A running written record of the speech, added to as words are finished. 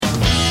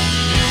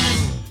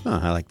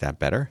I like that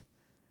better.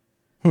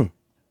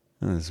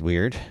 That's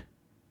weird.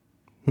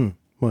 What?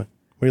 What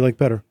do you like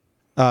better?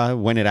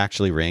 When it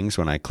actually rings,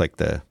 when I click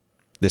the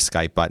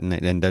Skype button,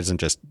 and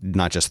doesn't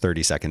not just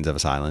 30 seconds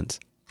of silence,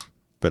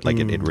 but like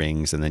it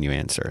rings and then you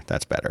answer.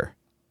 That's better.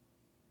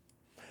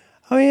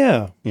 Oh,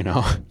 yeah. You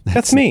know?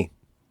 That's me.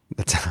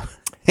 That's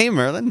Hey,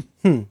 Merlin.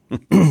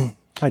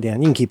 Hi,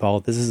 Dan. You can keep all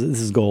of this. This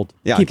is gold.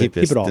 Yeah, keep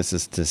this. Keep it all. This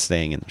is just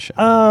staying in the show.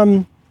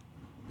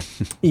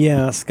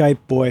 Yeah, Skype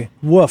boy.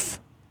 Woof.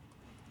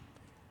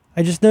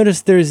 I just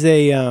noticed there's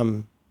a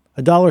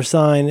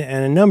 $sign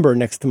and a number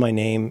next to my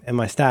name and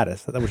my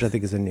status, which I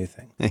think is a new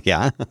thing.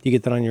 Yeah. Do you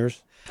get that on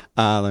yours?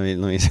 Let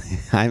me see.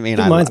 I mean,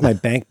 Mine's my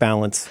bank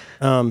balance.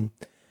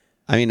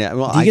 I mean,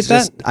 well, Do you get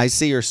that? I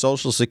see your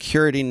social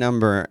security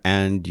number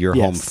and your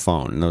home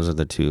phone. Those are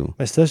the two.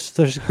 My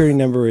social security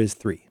number is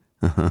 3.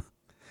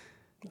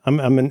 I'm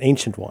an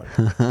ancient one.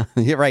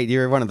 You're right.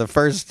 You're one of the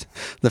first.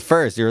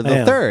 You're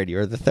the third.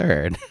 You're the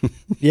third.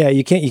 Yeah,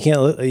 you can't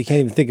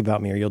even think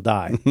about me or you'll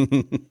die.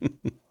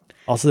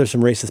 Also, there's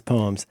some racist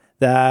poems.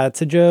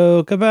 That's a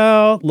joke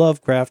about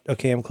Lovecraft.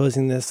 Okay, I'm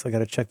closing this. I got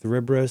to check the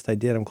rib roast. I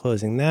did. I'm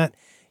closing that.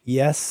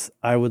 Yes,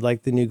 I would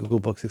like the new Google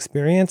Books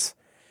experience.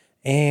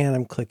 And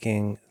I'm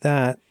clicking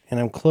that and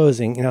I'm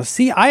closing. You know,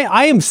 see,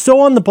 I am so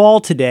on the ball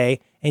today.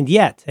 And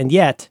yet,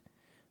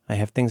 I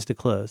have things to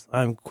close.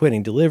 I'm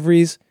quitting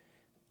deliveries,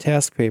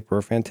 task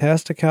paper,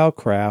 Fantastical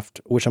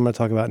Craft, which I'm going to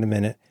talk about in a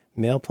minute,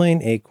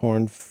 Mailplane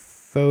Acorn,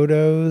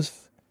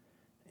 photos,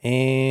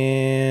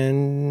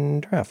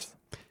 and drafts.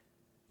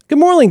 Good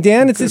morning,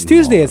 Dan. It's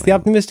Tuesday. It's the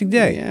optimistic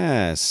day.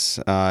 Yes.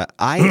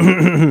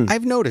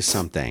 I've noticed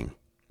something.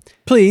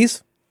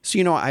 Please. So,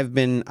 you know,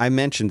 I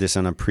mentioned this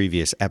on a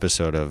previous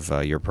episode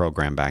of your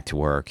program, Back to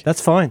Work.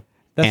 That's fine.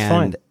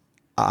 And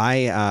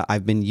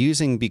I've been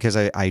using, because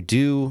I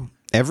do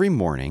every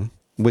morning,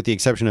 with the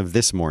exception of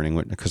this morning,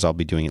 because I'll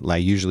be doing it, I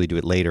usually do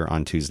it later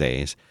on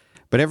Tuesdays.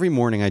 But every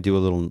morning I do a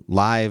little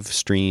live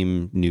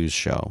stream news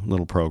show,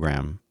 little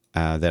program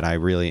that I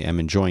really am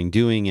enjoying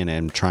doing and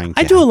am trying to.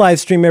 I do a live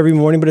stream every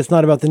morning, but it's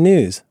not about the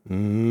news.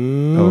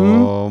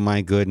 Oh,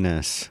 my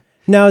goodness.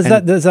 Now, is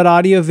that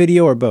audio,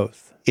 video, or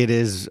both? It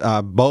is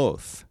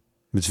both.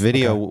 It's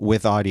video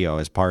with audio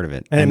as part of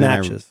it. And it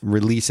then matches. I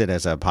release it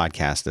as a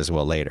podcast as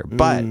well later.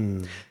 But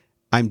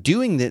I'm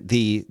doing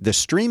the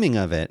streaming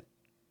of it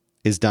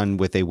is done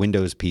with a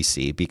Windows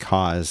PC,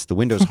 because the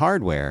Windows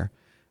hardware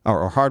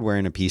or hardware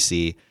in a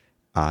PC,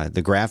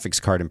 the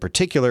graphics card in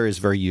particular, is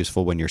very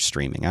useful when you're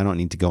streaming. I don't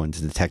need to go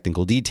into the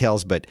technical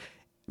details, but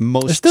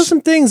there's still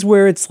some things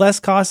where it's less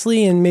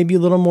costly and maybe a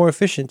little more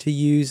efficient to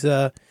use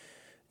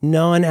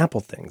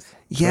non-Apple things.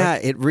 Correct? Yeah,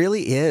 it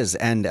really is.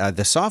 And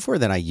the software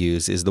that I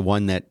use is the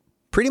one that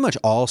pretty much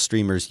all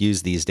streamers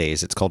use these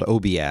days. It's called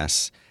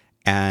OBS.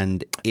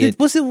 And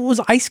was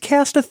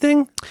Icecast a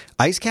thing?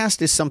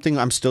 Icecast is something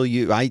I'm still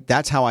using.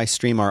 That's how I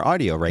stream our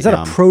audio right now. Is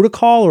that a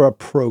protocol or a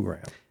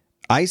program?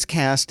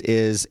 Icecast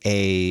is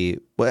I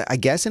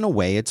guess in a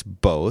way it's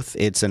both.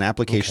 It's an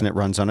application that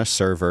runs on a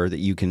server that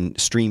you can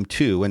stream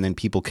to, and then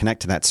people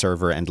connect to that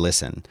server and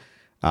listen.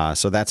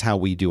 So that's how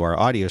we do our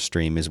audio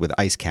stream, is with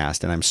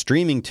Icecast, and I'm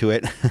streaming to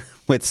it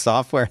with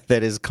software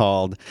that is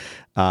called,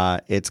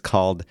 what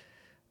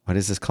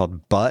is this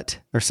called? Butt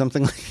or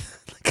something like that.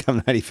 Like,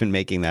 I'm not even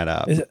making that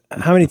up.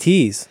 How many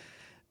T's?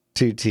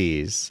 2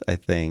 T's, I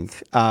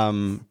think.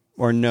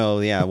 Or no,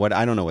 yeah,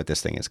 I don't know what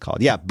this thing is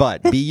called. Yeah,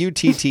 Butt,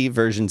 BUTT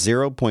version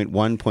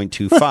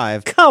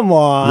 0.1.25. Come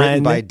on.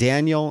 Written by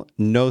Daniel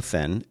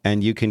Nothen,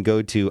 and you can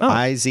go to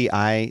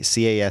izicast.de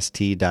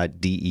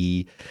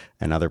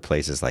and other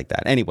places like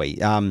that. Anyway,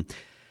 but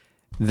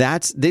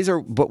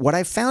what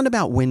I found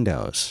about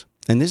Windows,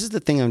 and this is the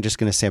thing I'm just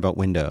going to say about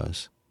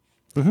Windows,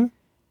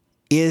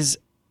 is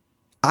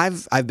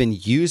I've been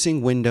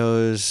using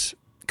Windows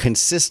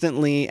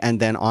consistently and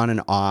then on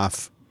and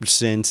off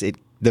since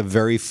the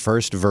very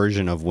first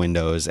version of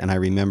Windows, and I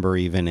remember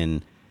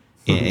even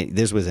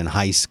this was in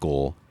high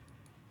school.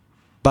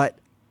 But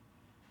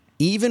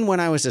even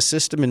when I was a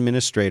system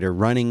administrator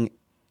running,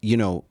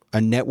 a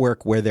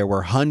network where there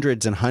were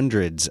hundreds and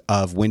hundreds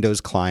of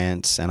Windows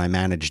clients, and I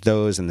managed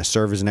those and the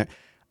servers, and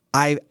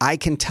I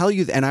can tell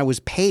you, and I was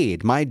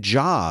paid. My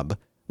job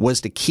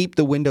was to keep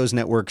the Windows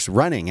networks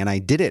running, and I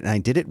did it, and I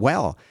did it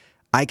well.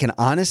 I can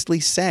honestly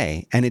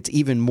say, and it's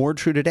even more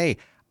true today,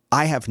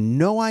 I have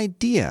no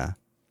idea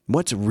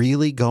what's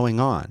really going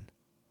on.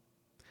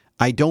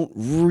 I don't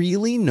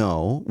really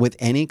know with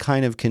any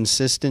kind of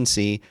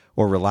consistency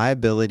or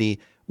reliability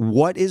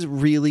what is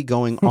really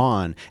going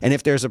on. And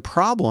if there's a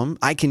problem,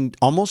 I can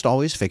almost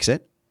always fix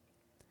it.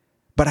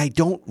 But I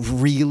don't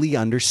really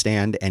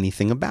understand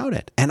anything about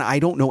it. And I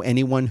don't know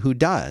anyone who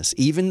does.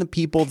 Even the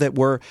people that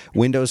were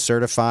Windows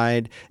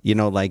certified,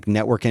 like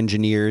network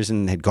engineers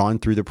and had gone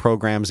through the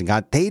programs and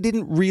they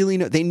didn't really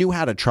know. They knew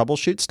how to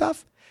troubleshoot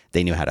stuff.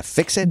 They knew how to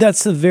fix it.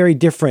 That's a very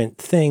different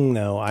thing,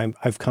 though.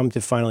 I've come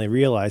to finally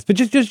realize. But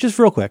just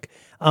real quick,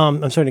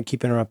 I'm sorry to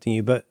keep interrupting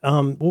you, but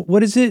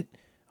what is it?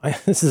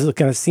 this is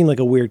going to seem like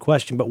a weird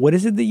question, but what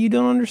is it that you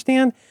don't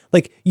understand?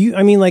 Like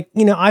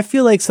I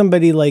feel like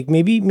somebody like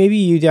maybe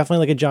you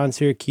definitely like a John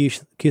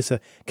Syracuse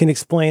can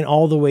explain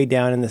all the way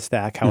down in the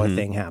stack how a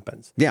thing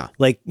happens. Yeah.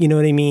 Like, you know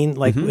what I mean?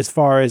 Like as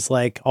far as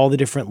like all the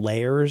different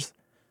layers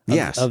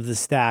of the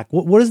stack.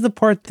 What is the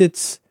part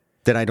that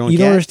I don't you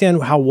get? don't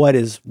understand how what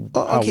is?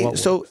 Okay,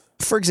 so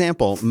for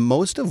example,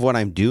 most of what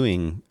I'm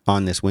doing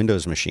on this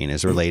Windows machine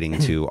is relating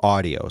to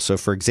audio. So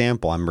for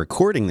example, I'm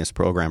recording this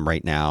program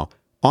right now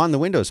on the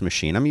Windows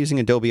machine. I'm using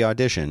Adobe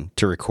Audition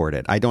to record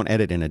it. I don't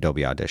edit in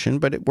Adobe Audition,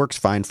 but it works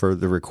fine for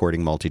the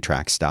recording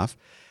multi-track stuff.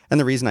 And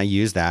the reason I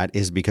use that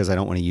is because I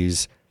don't want to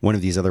use one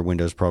of these other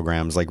Windows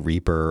programs like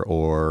Reaper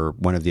or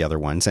one of the other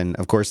ones. And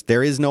of course,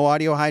 there is no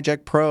Audio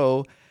Hijack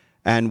Pro,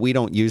 and we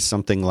don't use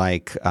something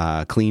like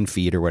Clean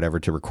Feed or whatever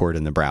to record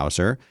in the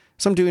browser.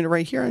 So I'm doing it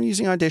right here. I'm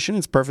using Audition.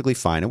 It's perfectly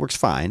fine. It works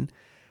fine.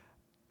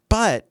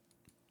 But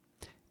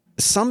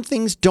some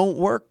things don't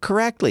work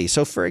correctly.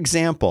 So for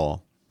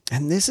example,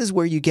 and this is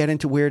where you get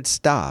into weird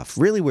stuff,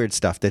 really weird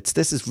stuff.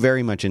 This is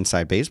very much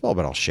inside baseball,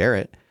 but I'll share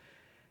it.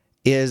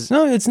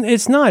 No,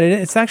 it's not.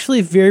 It's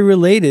actually very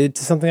related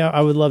to something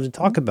I would love to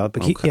talk about.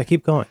 But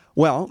keep going.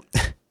 Well,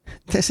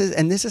 this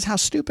is how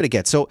stupid it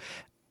gets. So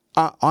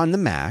on the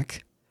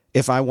Mac,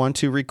 if I want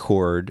to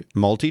record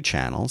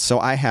multi-channel, so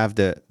I have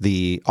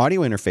the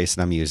audio interface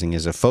that I'm using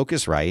is a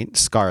Focusrite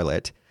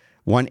Scarlett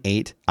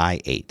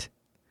 18i8,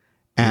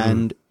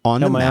 and on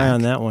the Mac, got my eye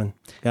on that one.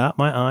 Got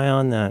my eye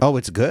on that. Oh,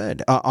 it's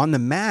good. On the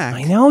Mac,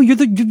 I know you're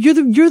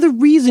the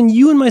reason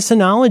you and my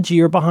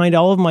Synology are behind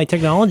all of my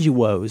technology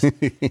woes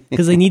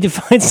because I need to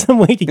find some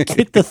way to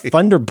get the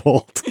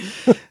Thunderbolt.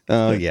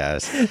 Oh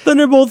yes,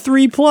 Thunderbolt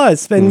 3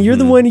 Plus, and you're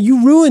the one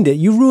you ruined it.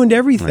 You ruined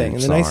everything in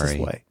the nicest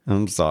way.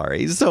 I'm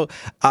sorry. So,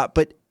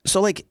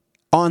 like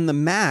on the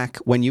Mac,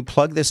 when you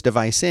plug this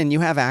device in, you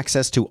have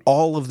access to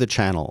all of the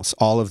channels,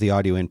 all of the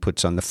audio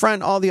inputs on the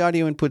front, all the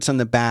audio inputs on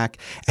the back,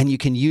 and you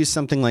can use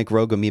something like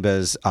Rogue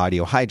Amoeba's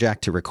Audio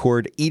Hijack to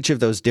record each of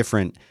those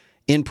different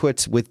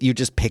inputs with, you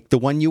just pick the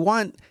one you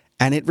want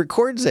and it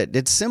records it.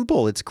 It's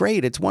simple. It's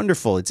great. It's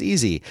wonderful. It's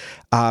easy.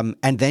 And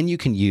then you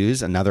can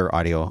use another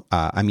Rogue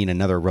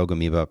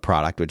Amoeba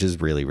product, which is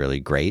really, really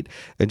great.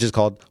 It's just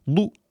called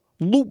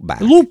Loopback.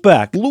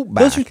 Loopback.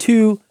 Those are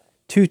two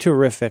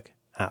terrific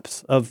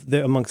apps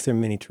amongst their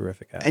many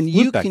terrific apps. And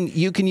you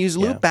can use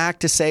Loopback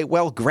to say,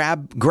 well,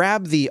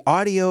 grab the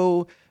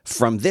audio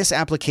from this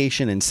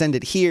application and send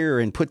it here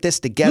and put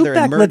this together.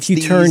 Loopback and merge lets you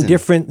these turn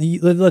different.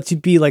 Lets you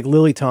be like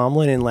Lily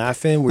Tomlin and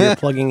Laughing, where you're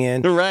plugging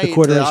in right, the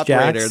quarter-inch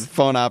jacks, the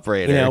phone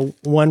operator.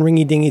 One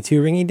ringy dingy,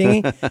 two ringy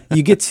dingy.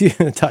 You get to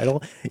the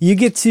title. You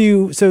get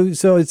to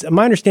so it's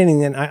my understanding.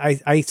 Then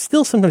I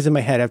still sometimes in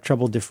my head have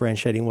trouble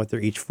differentiating what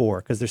they're each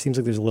for because there seems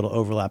like there's a little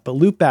overlap. But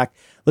Loopback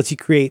lets you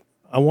create.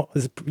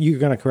 You're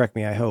going to correct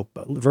me, I hope.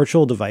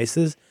 Virtual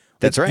devices.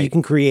 That's right. You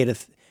can create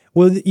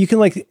you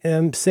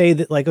can say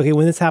that like, okay,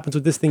 when this happens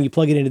with this thing, you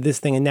plug it into this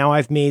thing, and now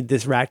I've made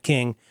this Rat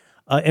King.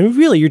 And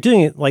really, you're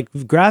doing it like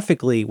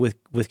graphically with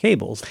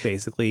cables,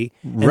 basically.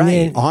 And right.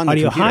 Then on the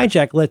Audio computer.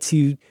 Hijack lets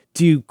you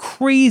do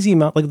crazy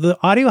amount. Like the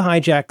Audio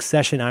Hijack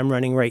session I'm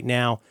running right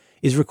now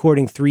is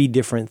recording 3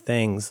 different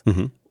things.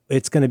 Mm-hmm.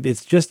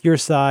 It's just your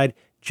side,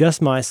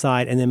 just my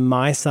side, and then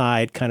my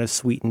side kind of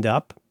sweetened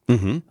up.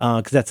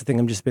 Because that's the thing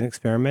I've just been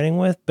experimenting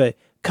with. But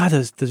God,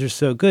 those are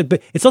so good.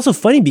 But it's also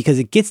funny because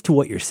it gets to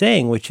what you're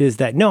saying, which is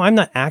that, no, I'm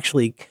not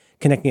actually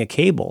connecting a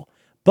cable.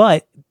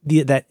 But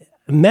that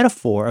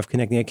metaphor of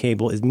connecting a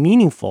cable is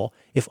meaningful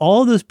if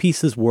all of those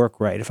pieces work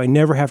right. If I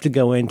never have to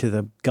go into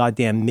the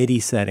goddamn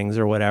MIDI settings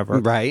or whatever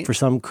right. for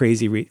some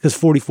crazy reason. Because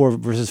 44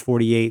 versus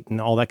 48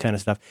 and all that kind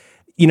of stuff.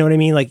 You know what I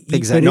mean? Like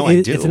exactly. No,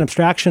 I do. It's an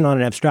abstraction on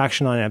an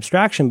abstraction on an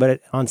abstraction,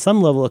 but on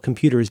some level, a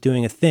computer is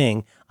doing a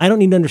thing. I don't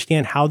need to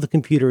understand how the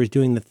computer is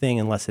doing the thing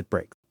unless it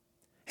breaks.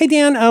 Hey,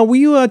 Dan, will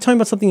you tell me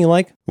about something you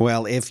like?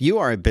 Well, if you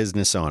are a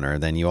business owner,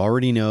 then you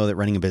already know that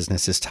running a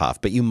business is tough,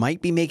 but you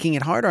might be making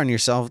it hard on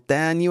yourself.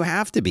 Then you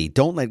have to be.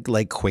 Don't let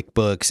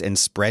QuickBooks and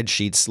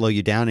spreadsheets slow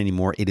you down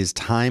anymore. It is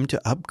time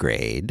to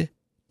upgrade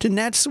to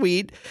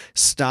NetSuite.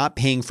 Stop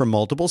paying for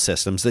multiple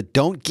systems that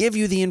don't give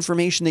you the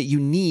information that you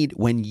need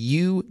when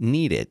you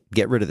need it.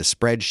 Get rid of the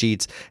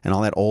spreadsheets and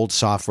all that old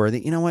software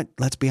that, you know what,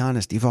 let's be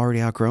honest, you've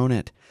already outgrown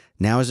it.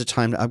 Now is the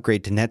time to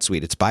upgrade to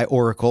NetSuite. It's by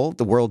Oracle,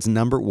 the world's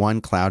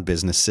 #1 cloud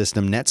business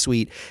system.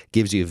 NetSuite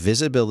gives you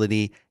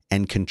visibility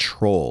and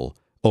control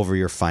over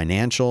your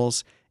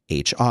financials,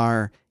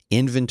 HR,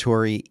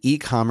 inventory,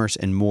 e-commerce,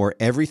 and more.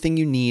 Everything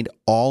you need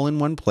all in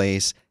one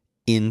place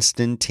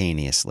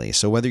instantaneously.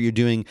 So whether you're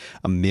doing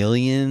 $1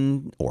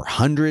 million or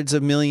hundreds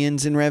of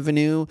millions in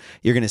revenue,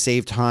 you're going to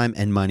save time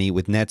and money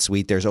with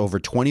NetSuite. There's over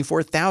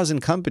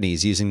 24,000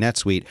 companies using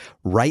NetSuite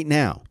right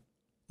now.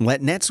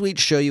 Let NetSuite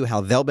show you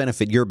how they'll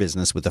benefit your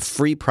business with a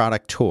free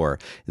product tour.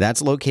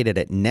 That's located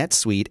at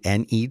NetSuite,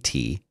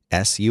 NetSuite,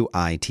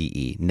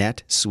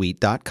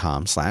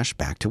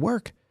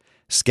 netsuite.com/back-to-work.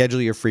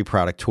 Schedule your free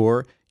product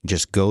tour.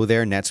 Just go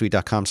there,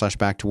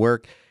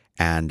 netsuite.com/back-to-work.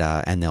 and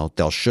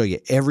they'll show you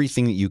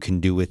everything that you can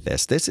do with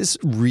this. This is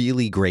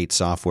really great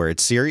software.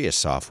 It's serious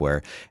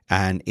software,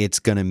 and it's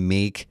going to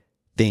make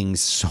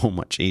things so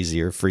much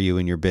easier for you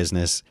in your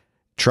business.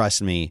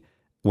 Trust me,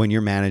 when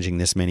you're managing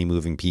this many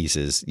moving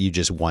pieces, you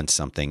just want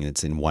something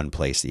that's in one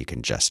place that you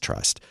can just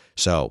trust.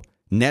 So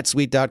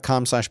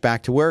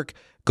netsuite.com/back-to-work.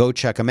 Go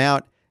check them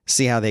out.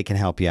 See how they can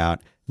help you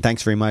out.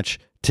 Thanks very much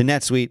to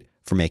NetSuite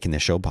for making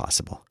this show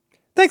possible.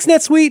 Thanks,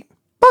 NetSuite.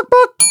 Buck,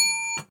 buck.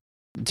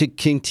 To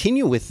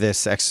continue with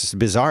this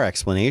bizarre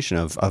explanation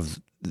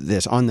of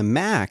this on the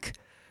Mac,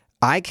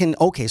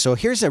 so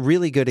here's a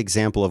really good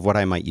example of what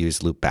I might use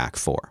Loopback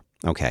for.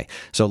 Okay,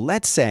 so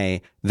let's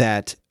say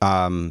that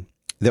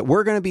that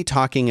we're going to be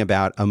talking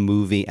about a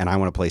movie and I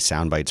want to play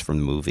sound bites from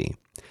the movie.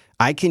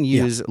 I can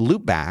use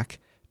Loopback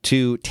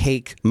to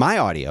take my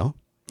audio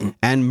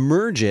and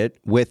merge it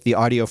with the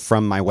audio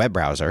from my web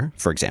browser,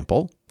 for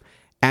example,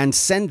 and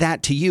send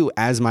that to you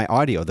as my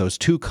audio, those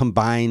two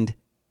combined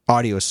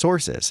audio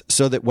sources,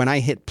 so that when I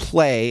hit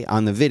play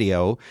on the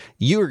video,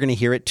 you are going to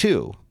hear it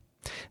too.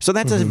 So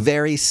that's a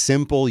very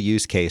simple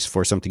use case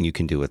for something you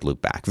can do with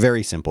Loopback.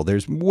 Very simple.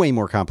 There's way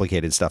more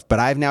complicated stuff, but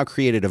I've now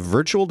created a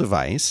virtual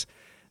device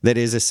that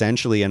is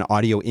essentially an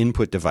audio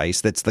input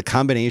device that's the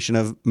combination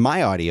of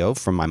my audio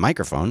from my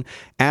microphone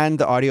and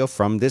the audio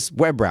from this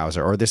web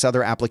browser or this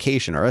other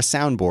application or a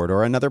soundboard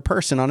or another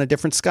person on a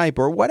different Skype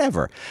or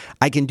whatever.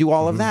 I can do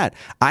all of that.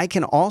 I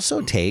can also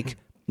take,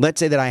 let's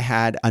say that I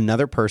had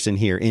another person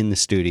here in the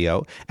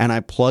studio and I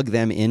plug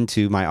them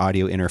into my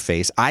audio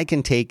interface. I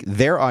can take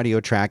their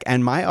audio track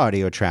and my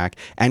audio track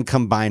and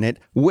combine it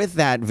with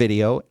that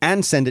video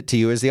and send it to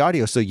you as the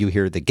audio. So you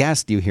hear the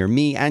guest, you hear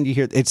me, and you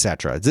hear,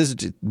 etc. This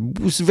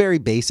is very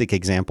basic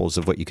examples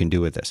of what you can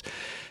do with this.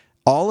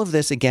 All of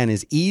this, again,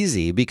 is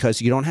easy because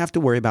you don't have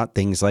to worry about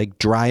things like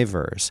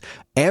drivers.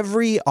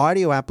 Every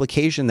audio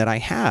application that I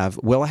have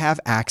will have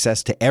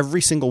access to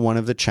every single one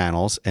of the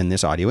channels in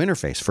this audio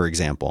interface, for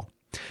example.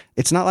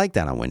 It's not like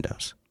that on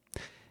Windows.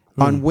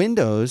 On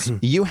Windows,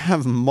 you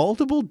have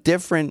multiple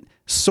different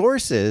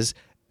sources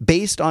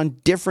based on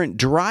different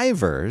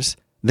drivers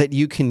that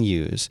you can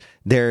use.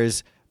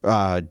 There's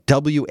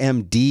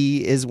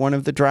WMD is one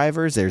of the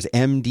drivers. There's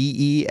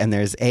MDE and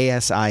there's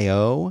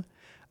ASIO.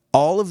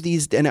 All of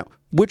these. Now,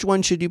 which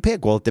one should you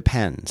pick? Well, it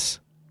depends.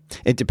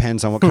 It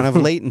depends on what kind of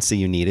latency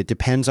latency it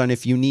depends on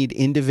if you need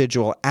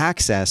individual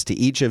access to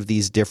each of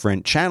these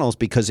different channels,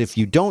 because if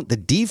you don't, the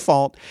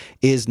default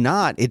is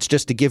not. It's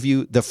just to give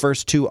you the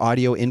first two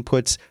audio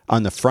inputs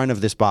on the front of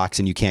this box,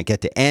 and you can't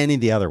get to any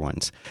of the other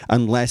ones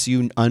unless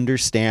you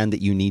understand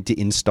that you need to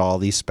install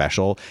these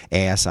special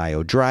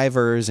ASIO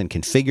drivers and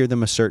configure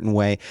them a certain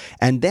way.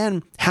 And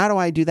then how do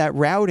I do that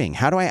routing?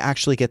 How do I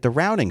actually get the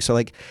routing? So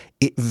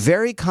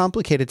very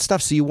complicated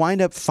stuff. So you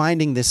wind up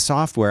finding this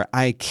software.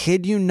 I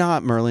kid you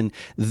not, Merlin.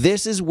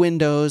 This is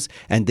Windows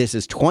and this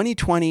is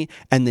 2020.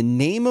 And the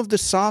name of the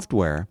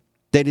software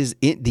that is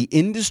the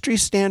industry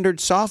standard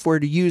software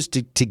to use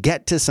to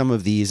get to some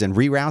of these and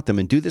reroute them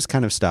and do this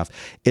kind of stuff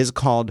is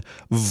called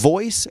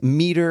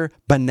Voicemeeter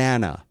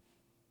Banana.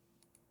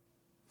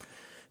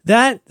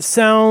 That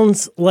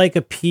sounds like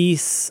a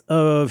piece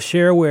of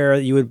shareware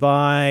that you would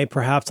buy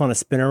perhaps on a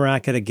spinner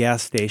rack at a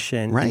gas station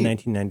in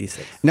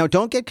 1996. Now,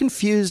 don't get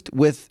confused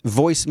with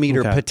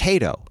Voicemeeter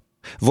Potato.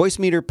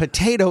 Voicemeeter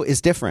Potato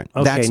is different.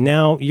 Okay,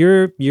 now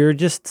you're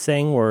just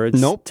saying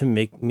words to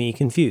make me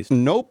confused.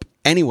 Nope.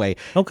 Anyway,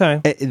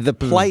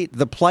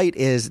 the plight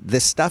is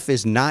this stuff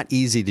is not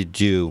easy to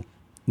do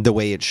the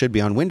way it should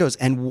be on Windows.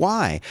 And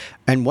why?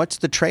 And what's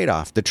the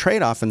trade-off? The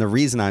trade-off, and the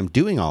reason I'm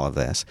doing all of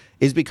this,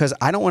 is because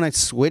I don't want to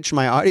switch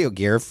my audio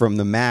gear from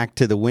the Mac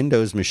to the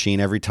Windows machine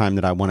every time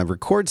that I want to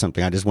record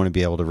something. I just want to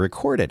be able to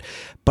record it.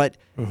 But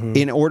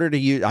in order to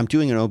use, I'm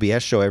doing an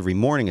OBS show every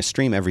morning, a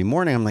stream every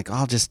morning. I'm like,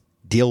 I'll just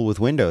deal with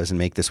Windows and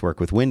make this work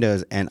with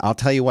Windows. And I'll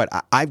tell you what,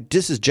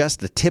 this is just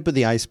the tip of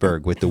the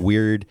iceberg with the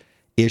weird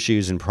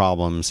issues and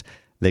problems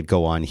that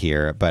go on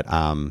here. But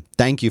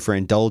thank you for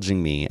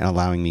indulging me and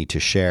allowing me to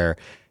share.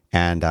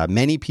 And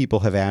many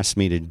people have asked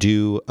me to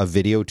do a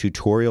video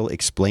tutorial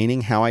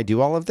explaining how I do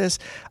all of this.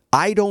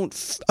 I don't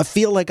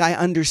feel like I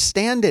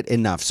understand it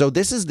enough. So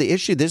this is the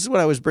issue. This is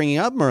what I was bringing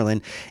up,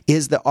 Merlin,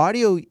 is the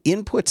audio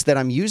inputs that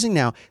I'm using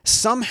now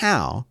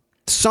somehow,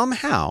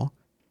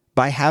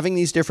 by having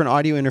these different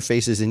audio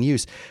interfaces in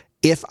use,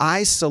 if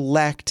I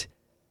select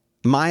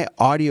my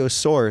audio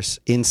source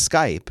in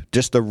Skype,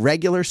 just the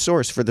regular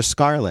source for the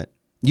Scarlett,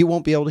 you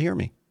won't be able to hear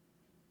me.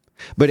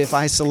 But if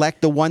I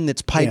select the one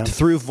that's piped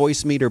through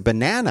Voicemeeter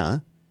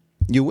Banana,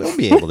 you will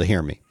be able to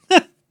hear me.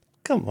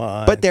 Come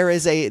on. But there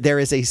is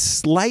a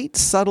slight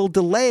subtle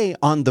delay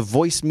on the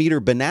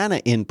Voicemeeter Banana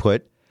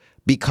input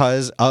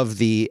because of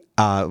the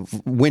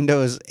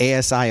Windows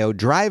ASIO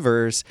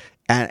drivers.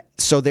 And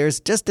so there's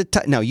just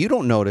now you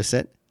don't notice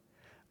it,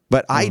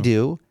 but I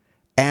do.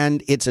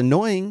 And it's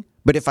annoying.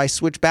 But if I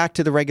switch back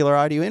to the regular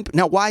audio input,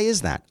 now why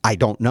is that? I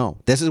don't know.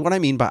 This is what I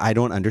mean by I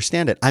don't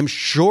understand it. I'm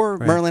sure,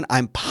 Merlin,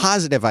 I'm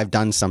positive I've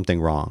done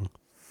something wrong.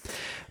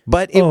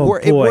 But it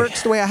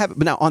works the way I have it.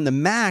 But now on the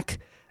Mac,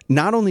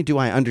 not only do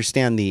I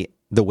understand the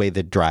the way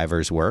that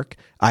drivers work.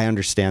 I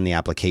understand the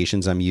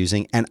applications I'm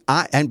using. And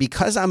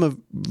because I'm a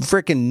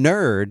freaking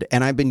nerd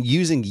and I've been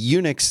using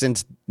Unix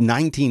since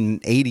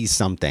 1980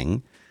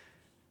 something,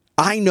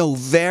 I know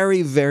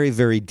very, very,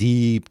 very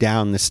deep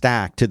down the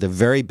stack to the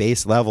very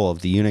base level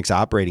of the Unix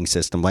operating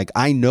system. Like,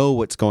 I know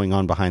what's going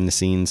on behind the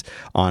scenes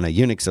on a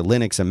Unix, a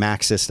Linux, a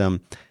Mac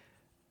system.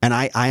 And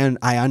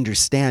I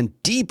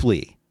understand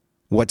deeply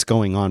what's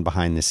going on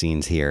behind the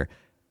scenes here.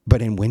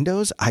 But in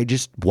Windows,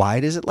 why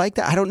is it like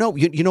that? I don't know.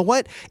 You know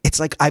what? It's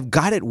like I've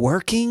got it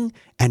working,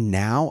 and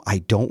now I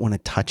don't want to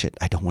touch it.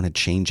 I don't want to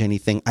change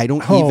anything. I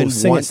don't even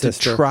want to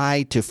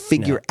try to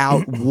figure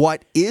out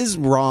what is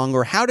wrong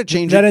or how to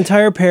change it. That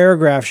entire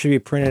paragraph should be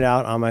printed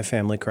out on my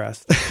family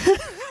crest.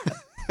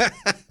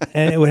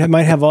 And it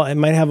might have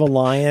a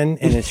lion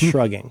and it's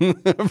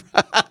shrugging.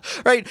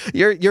 Right,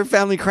 your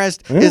family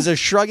crest is a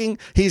shrugging.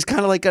 He's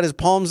kind of like got his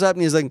palms up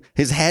and he's like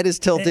his head is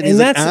tilted. And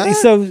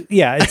that's so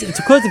yeah. It's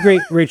to quote the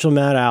great Rachel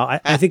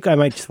Maddow. I think I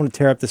might just want to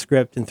tear up the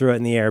script and throw it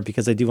in the air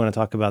because I do want to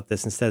talk about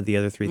this instead of the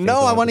other three things. No,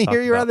 I want to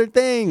hear your other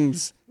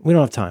things. We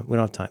don't have time.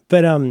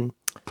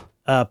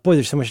 But boy,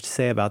 there's so much to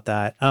say about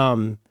that.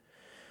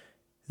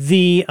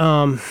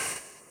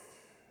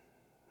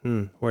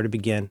 Where to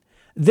begin?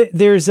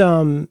 There's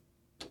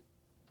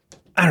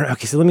I don't know.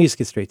 Okay, so let me just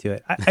get straight to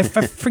it. I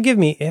forgive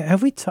me.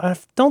 Have we? I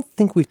don't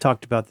think we've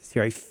talked about this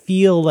here. I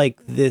feel like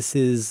this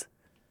is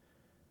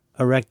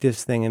a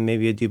Rectives thing and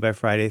maybe a Due by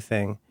Friday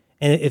thing.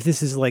 And if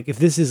this is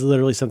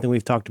literally something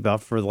we've talked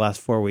about for the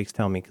last 4 weeks,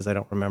 tell me because I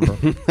don't remember.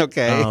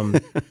 Okay.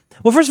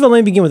 Well, first of all, let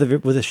me begin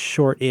with a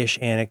short-ish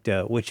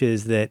anecdote, which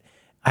is that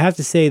I have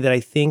to say that I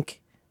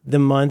think the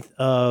month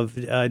of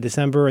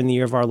December in the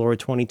year of our Lord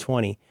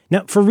 2020.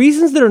 Now, for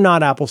reasons that are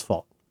not Apple's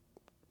fault,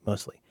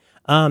 mostly.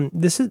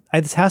 This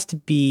has to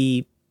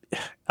be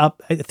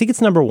up. I think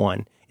it's number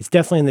one. It's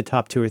definitely in the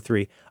top 2 or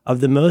 3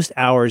 of the most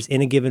hours in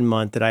a given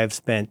month that I have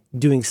spent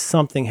doing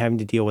something having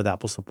to deal with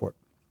Apple support.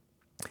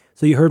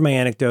 So you heard my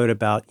anecdote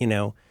about,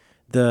 the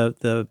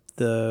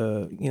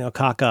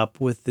cock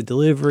up with the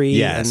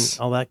delivery and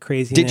all that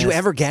craziness. Did you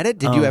ever get it?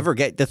 Did you ever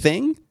get the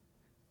thing?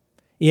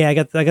 Yeah, I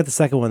got the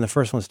second one. The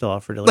first one's still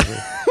out for delivery.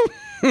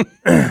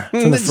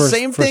 The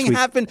same thing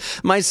happened.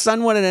 My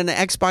son wanted an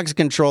Xbox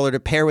controller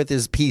to pair with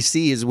his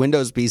PC, his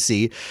Windows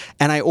PC,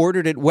 and I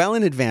ordered it well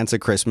in advance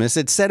of Christmas.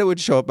 It said it would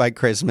show up by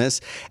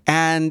Christmas,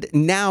 and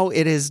now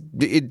it's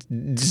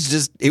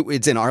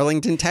in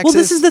Arlington, Texas.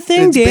 Well, this is the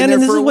thing, Dan,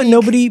 and this is what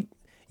nobody.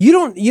 You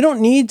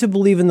don't need to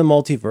believe in the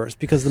multiverse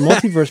because the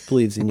multiverse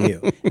believes in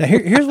you. Now,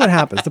 here's what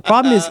happens. The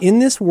problem is in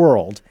this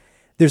world,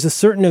 there's a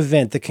certain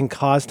event that can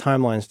cause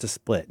timelines to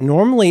split.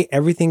 Normally,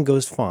 everything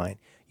goes fine.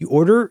 You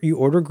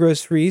order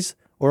groceries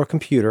or a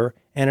computer,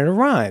 and it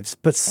arrives.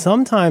 But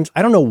sometimes,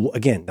 I don't know,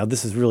 again, now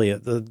this is really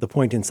the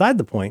point inside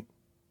the point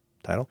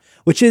title,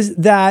 which is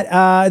that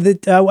I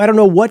don't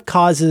know what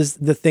causes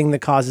the thing that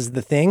causes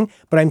the thing,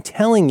 but I'm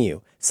telling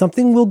you,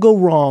 something will go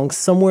wrong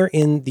somewhere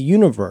in the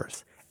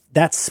universe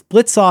that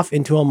splits off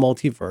into a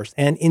multiverse.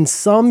 And in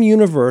some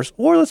universe,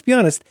 or let's be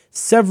honest,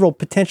 several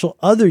potential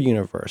other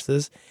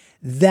universes,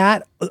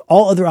 that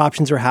all other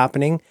options are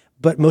happening,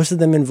 but most of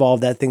them involve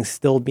that thing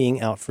still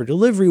being out for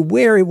delivery,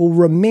 where it will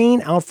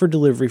remain out for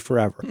delivery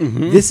forever.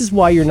 Mm-hmm. This is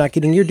why you're not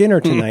getting your dinner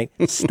tonight.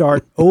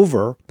 Start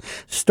over,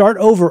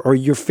 or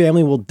your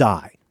family will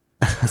die.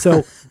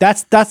 So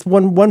that's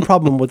one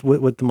problem with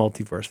the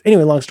multiverse.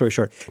 Anyway, long story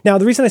short. Now,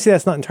 the reason I say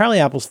that's not entirely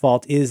Apple's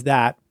fault is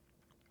that,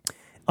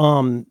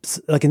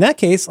 like in that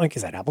case, like,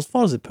 is that Apple's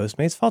fault? Is it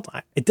Postmates' fault?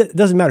 It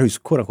doesn't matter whose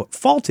quote unquote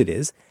fault it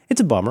is. It's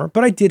a bummer,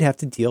 but I did have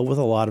to deal with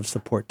a lot of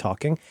support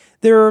talking.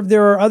 There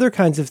are other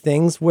kinds of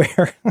things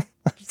where I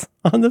was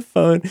on the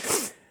phone.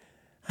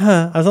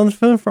 I was on the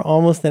phone for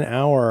almost an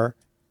hour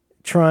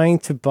trying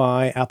to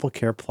buy Apple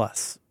Care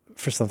Plus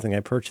for something I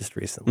purchased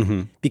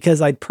recently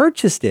because I'd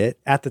purchased it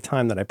at the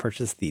time that I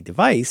purchased the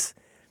device.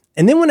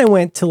 And then when I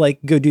went to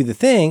go do the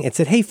thing, it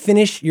said, hey,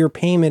 finish your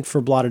payment for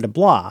blah, blah,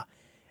 blah.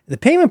 The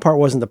payment part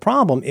wasn't the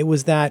problem. It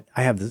was that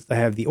I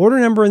have the order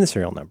number and the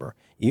serial number.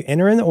 You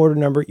enter in the order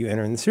number, you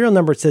enter in the serial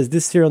number. It says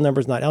this serial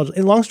number is not eligible.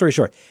 And long story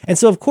short. And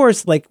so, of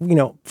course,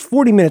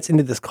 40 minutes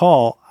into this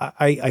call,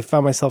 I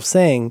found myself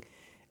saying,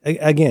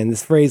 again,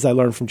 this phrase I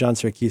learned from John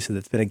Syracuse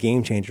that's been a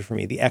game changer for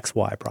me, the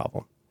XY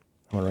problem.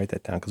 I want to write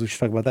that down because we should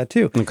talk about that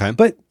too. Okay.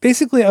 But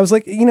basically, I was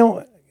like,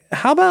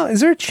 how about,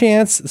 is there a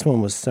chance, this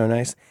one was so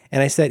nice.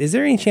 And I said, is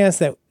there any chance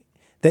that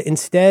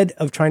instead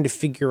of trying to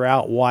figure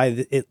out why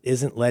it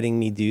isn't letting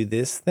me do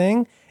this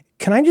thing,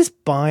 can I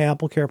just buy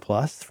Apple Care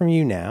Plus from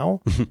you now?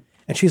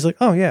 And she's like,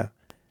 oh, yeah.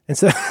 And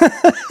so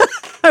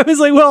I was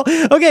like, well,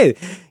 okay,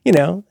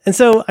 And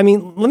so, let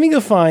me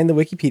go find the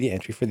Wikipedia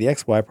entry for the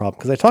XY problem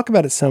because I talk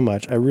about it so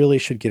much. I really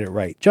should get it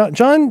right.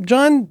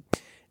 John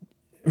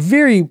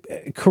very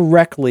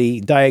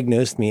correctly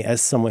diagnosed me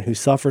as someone who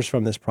suffers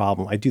from this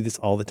problem. I do this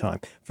all the time.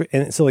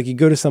 And so, you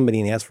go to somebody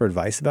and ask for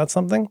advice about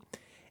something.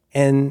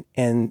 And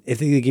if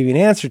they give you an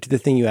answer to the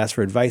thing you asked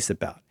for advice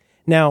about.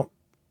 Now,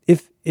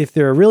 if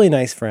they're a really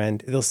nice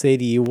friend, they'll say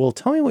to you, well,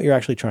 tell me what you're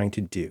actually trying to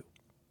do,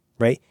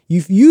 right?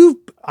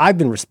 I've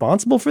been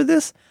responsible for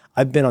this.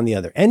 I've been on the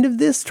other end of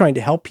this, trying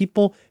to help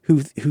people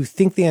who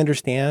think they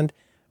understand,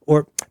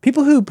 or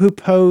people who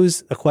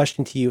pose a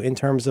question to you in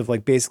terms of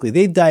like, basically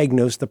they've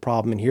diagnosed the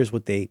problem and here's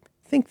what they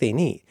think they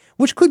need,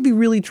 which could be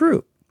really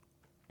true.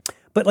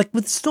 But like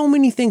with so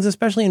many things,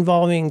 especially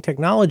involving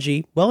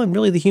technology, well, and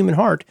really the human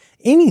heart,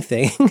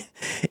 anything,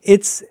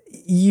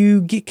 you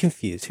get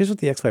confused. Here's what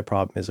the XY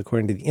problem is,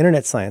 according to the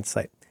Internet Science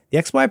site. The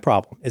XY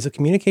problem is a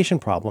communication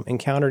problem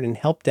encountered in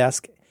help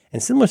desk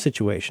and similar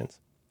situations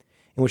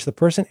in which the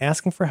person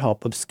asking for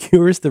help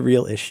obscures the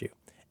real issue,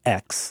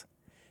 X,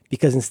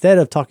 because instead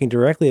of talking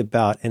directly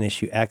about an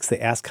issue X, they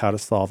ask how to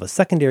solve a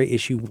secondary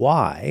issue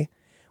Y,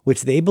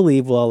 which they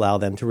believe will allow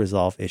them to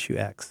resolve issue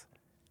X.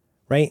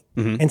 Right.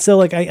 Mm-hmm. And so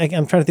like,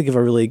 I'm trying to think of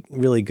a really,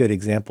 really good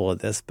example of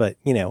this, but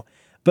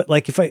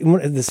like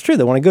it's true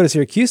that when I go to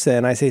Syracuse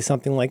and I say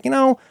something like,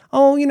 how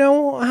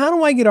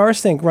do I get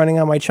rsync running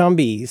on my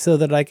Chumby so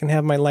that I can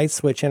have my light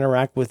switch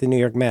interact with the New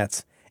York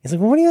Mets? He's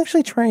like, well, what are you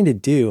actually trying to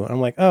do? And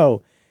I'm like, I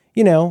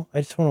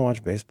just want to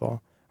watch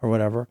baseball or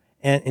whatever.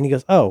 And he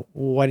goes, oh,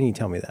 well, why didn't you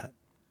tell me that?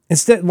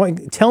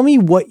 Instead, tell me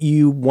what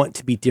you want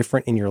to be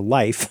different in your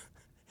life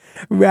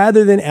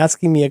rather than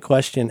asking me a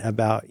question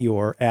about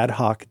your ad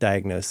hoc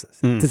diagnosis.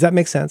 Does that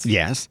make sense?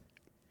 Yes.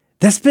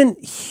 That's been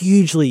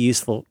hugely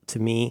useful to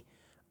me.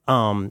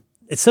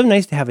 It's so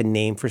nice to have a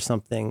name for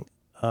something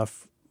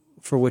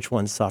for which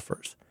one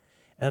suffers.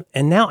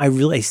 And now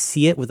I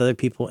see it with other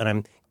people, and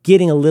I'm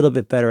getting a little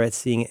bit better at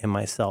seeing it in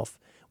myself,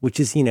 which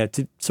is,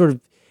 to sort of,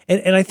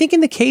 and I think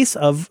in the case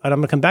of, and I'm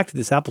going to come back to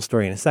this Apple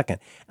story in a second.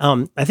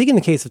 I think in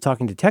the case of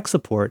talking to tech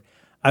support,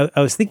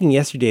 I was thinking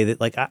yesterday that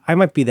like I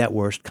might be that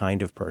worst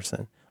kind of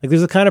person. Like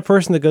there's the kind of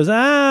person that goes,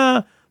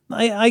 I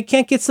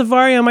can't get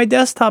Safari on my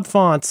desktop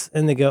fonts.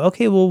 And they go,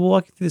 okay, well, we'll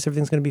walk you through this.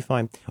 Everything's going to be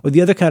fine. Or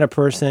the other kind of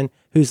person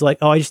who's like,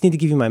 I just need to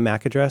give you my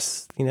MAC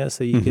address,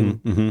 so you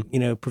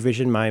can,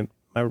 provision my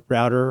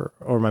router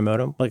or my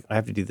modem. Like I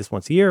have to do this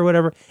once a year or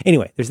whatever.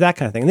 Anyway, there's that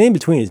kind of thing. And then in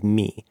between is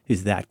me,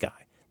 who's that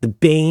guy, the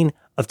bane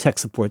of tech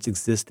support's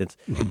existence,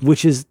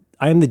 which is,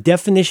 I am the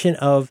definition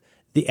of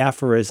the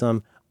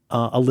aphorism,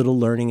 a little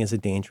learning is a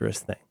dangerous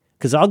thing.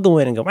 Because I'll go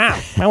in and go, wow,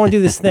 I want to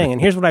do this thing. And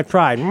here's what I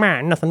tried.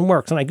 Man, nothing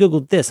works. And I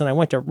Googled this and I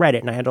went to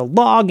Reddit and I had to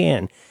log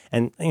in.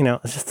 And,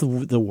 it's just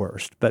the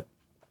worst. But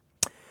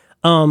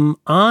then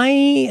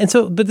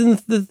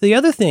the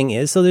other thing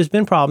is, so there's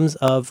been problems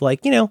of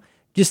like,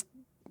 just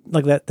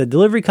like that, the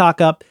delivery cock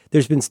up.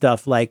 There's been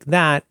stuff like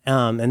that.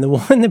 And the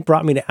one that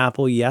brought me to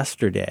Apple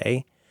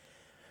yesterday,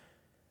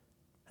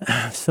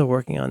 I'm still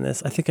working on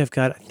this. I think I've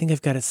got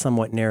it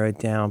somewhat narrowed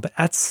down, but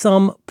at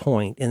some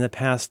point in the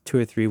past 2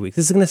 or 3 weeks,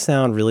 this is going to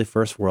sound really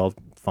first world,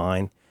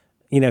 fine.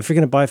 If you're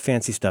going to buy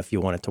fancy stuff, you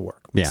want it to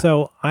work. Yeah.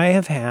 So I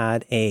have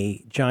had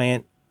a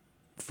giant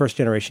first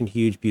generation,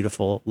 huge,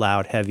 beautiful,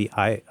 loud, heavy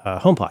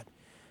HomePod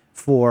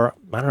for,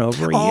 I don't know,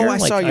 over a year. I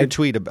saw your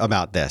tweet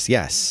about this.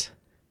 Yes.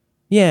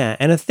 Yeah.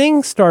 And a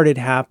thing started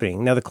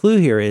happening. Now the clue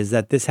here is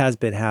that this has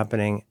been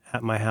happening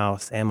at my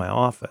house and my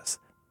office,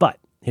 but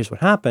here's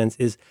what happens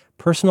is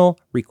personal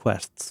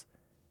requests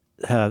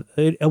here's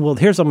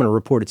I'm going to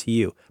report it to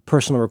you.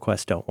 Personal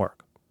requests don't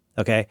work.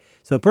 Okay.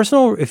 So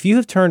if you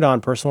have turned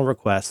on personal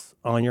requests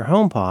on your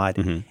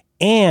HomePod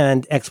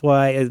and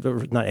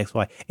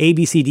A,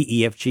 B, C, D,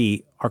 E, F,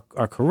 G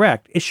are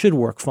correct, it should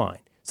work fine.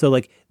 So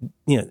like,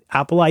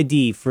 Apple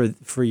ID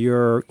for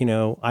your,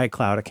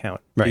 iCloud account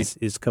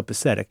is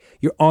copacetic.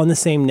 You're on the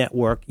same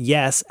network.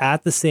 Yes.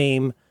 At the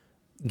same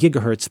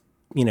gigahertz,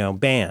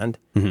 band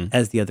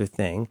as the other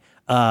thing.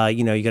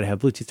 You got to have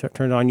Bluetooth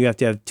turned on. You have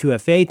to have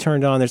 2FA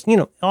turned on. There's,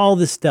 all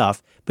this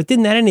stuff. But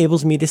then that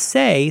enables me to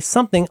say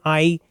something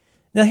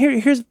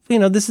here's,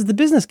 this is the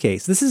business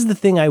case. This is the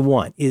thing I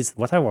want is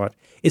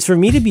for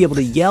me to be able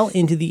to yell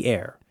into the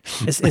air.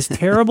 As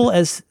terrible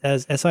as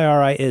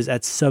SIRI is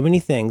at so many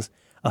things,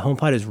 a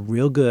HomePod is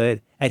real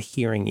good at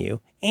hearing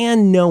you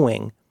and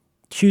knowing,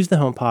 choose the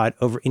HomePod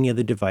over any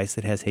other device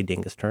that has Hey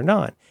Dingus turned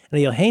on. And I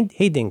yell, hey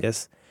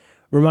Dingus,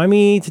 remind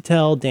me to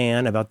tell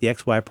Dan about the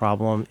XY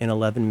problem in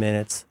 11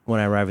 minutes when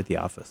I arrive at the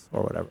office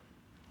or whatever.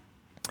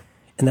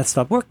 And that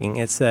stopped working.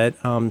 It said,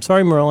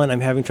 sorry, Merlin,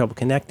 I'm having trouble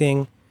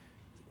connecting.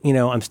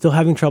 I'm still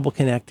having trouble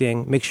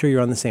connecting. Make sure you're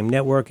on the same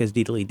network as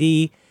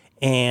D.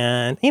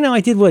 And, I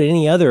did what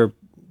any other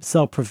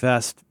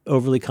self-professed,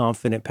 overly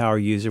confident power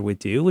user would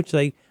do, which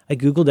I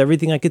Googled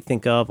everything I could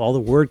think of, all the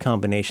word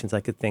combinations I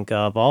could think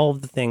of, all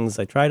of the things.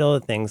 I tried all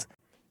the things.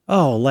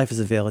 Oh, life is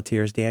a vale of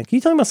tears, Dan. Can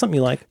you tell me about something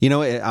you like?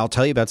 I'll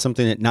tell you about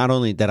something that not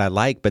only that I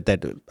like, but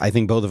that I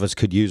think both of us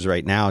could use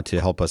right now to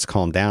help us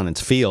calm down.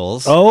 It's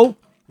Feels. Oh,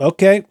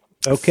 okay.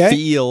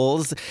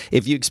 Feels.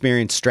 If you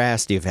experience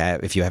stress,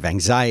 if you have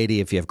anxiety,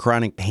 if you have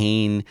chronic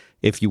pain,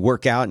 if you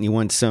work out and you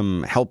want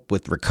some help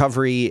with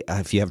recovery,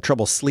 if you have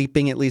trouble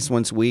sleeping at least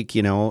once a week,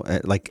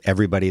 like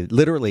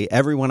literally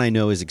everyone I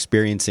know is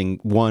experiencing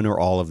one or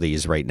all of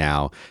these right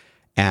now.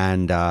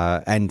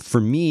 And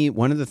for me,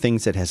 one of the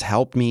things that has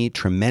helped me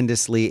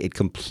tremendously, it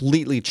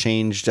completely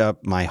changed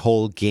up my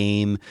whole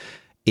game,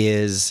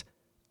 is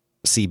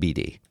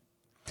CBD.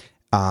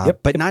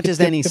 But not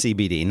just any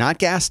CBD, not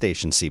gas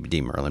station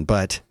CBD, Merlin,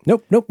 but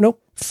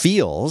Nope.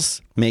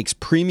 Feals makes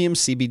premium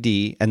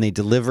CBD and they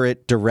deliver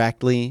it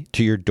directly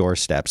to your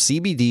doorstep.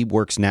 CBD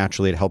works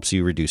naturally. It helps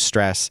you reduce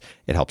stress.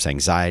 It helps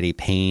anxiety,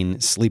 pain,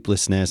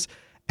 sleeplessness.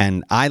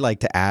 And I like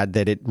to add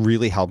that it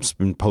really helps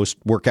in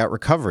post-workout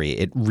recovery.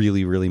 It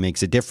really, really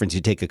makes a difference.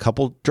 You take a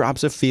couple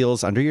drops of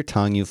Feals under your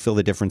tongue, you feel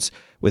the difference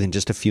within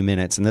just a few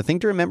minutes. And the thing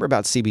to remember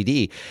about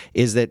CBD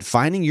is that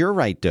finding your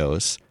right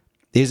dose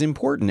is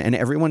important, and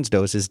everyone's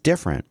dose is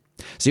different.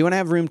 So you want to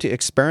have room to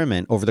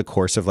experiment over the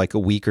course of like a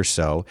week or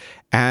so,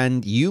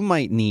 and you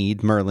might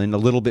need, Merlin, a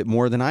little bit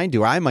more than I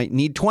do. I might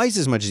need twice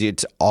as much as you.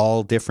 It's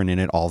all different and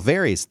it all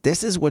varies.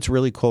 This is what's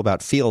really cool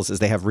about Feals is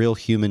they have real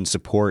human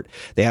support.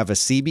 They have a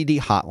CBD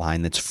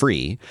hotline that's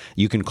free.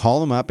 You can call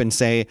them up and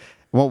say,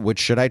 well, which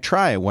should I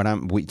try?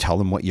 We tell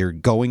them what you're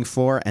going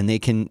for, and they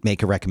can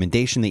make a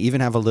recommendation. They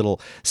even have a little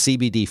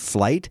CBD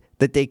flight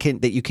that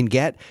you can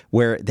get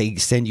where they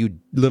send you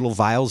little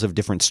vials of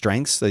different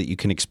strengths so that you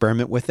can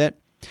experiment with it.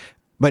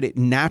 But it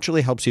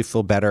naturally helps you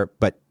feel better,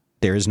 but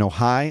there is no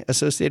high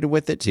associated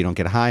with it, so you don't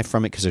get high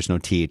from it because there's no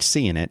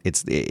THC in it.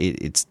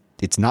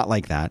 It's not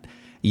like that.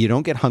 You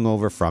don't get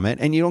hungover from it,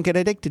 and you don't get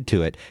addicted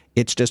to it.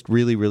 It's just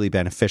really, really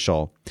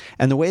beneficial.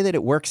 And the way that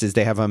it works is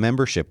they have a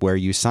membership where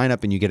you sign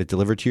up and you get it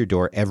delivered to your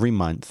door every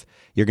month.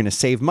 You're going to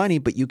save money,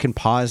 but you can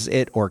pause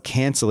it or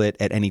cancel it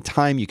at any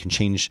time. You can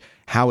change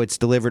how it's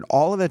delivered.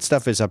 All of that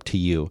stuff is up to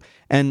you.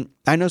 And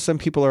I know some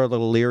people are a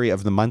little leery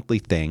of the monthly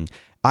thing.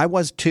 I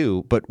was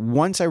too, but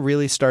once I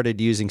really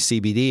started using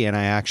CBD and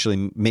I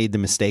actually made the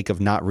mistake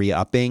of not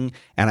re-upping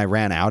and I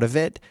ran out of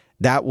it,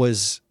 that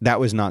was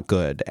not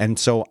good. And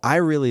so I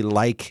really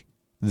like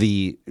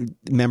the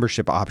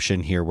membership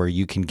option here where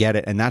you can get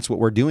it. And that's what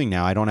we're doing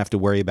now. I don't have to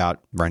worry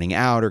about running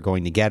out or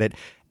going to get it.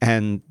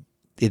 And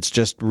it's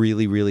just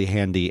really, really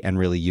handy and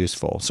really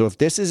useful. So if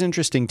this is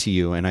interesting to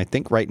you, and I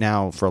think right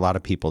now for a lot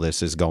of people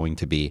this is going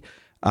to be,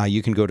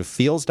 you can go to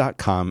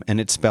Feals.com, and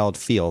it's spelled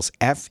Feals,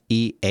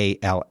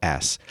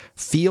 F-E-A-L-S,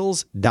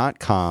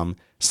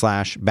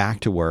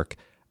 Feals.com/back-to-work.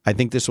 I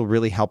think this will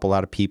really help a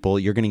lot of people.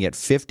 You're going to get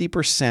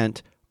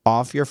 50%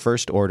 off your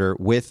first order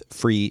with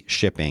free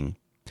shipping.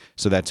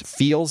 So that's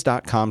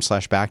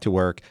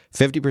Feals.com/back-to-work.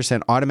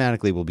 50%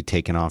 automatically will be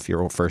taken off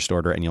your first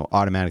order, and you'll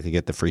automatically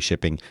get the free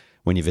shipping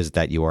when you visit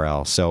that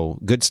URL. So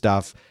good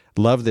stuff.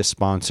 Love this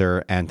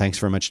sponsor, and thanks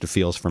very much to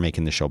Feals for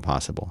making the show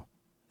possible.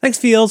 Thanks,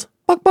 Feals.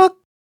 Buck, buck.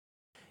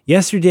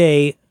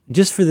 Yesterday,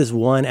 just for this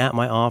one at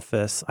my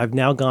office, I've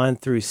now gone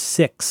through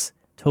 6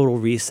 total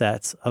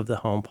resets of the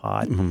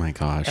HomePod. Oh my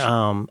gosh.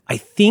 I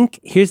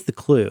think here's the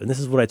clue, and this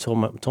is what I told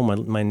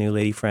my new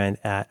lady friend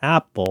at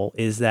Apple,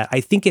 is that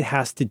I think it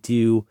has to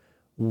do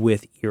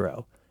with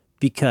Eero,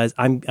 because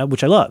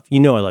which I love. You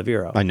know I love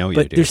Eero. I know you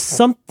do. But there's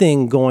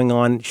something going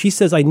on. She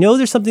says, I know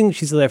there's something.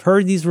 She says, I've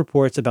heard these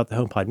reports about the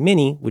HomePod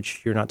Mini,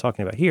 which you're not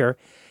talking about here,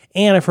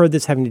 and I've heard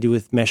this having to do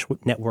with mesh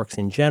networks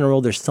in general.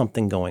 There's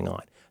something going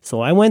on.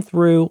 So I went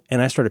through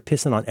and I started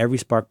pissing on every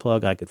spark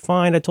plug I could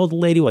find. I told the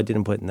lady, well, I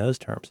didn't put it in those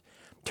terms.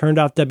 Turned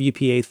off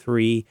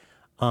WPA3.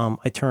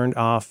 I turned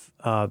off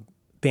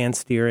band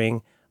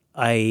steering.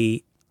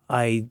 I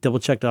double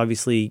checked,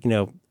 obviously,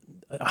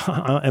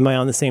 am I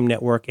on the same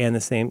network and the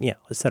same, et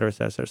cetera, et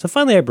cetera, et cetera. So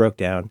finally I broke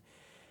down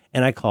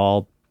and I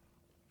called,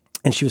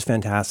 and she was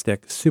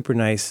fantastic, super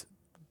nice,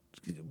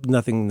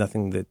 nothing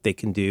that they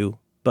can do.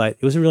 But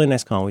it was a really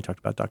nice call. We talked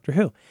about Doctor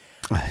Who.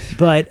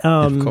 But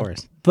of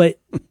course. But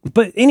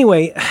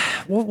anyway,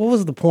 what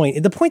was the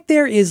point? The point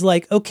there is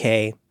like,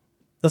 okay,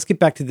 let's get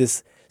back to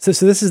this. So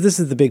this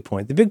is the big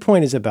point. The big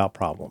point is about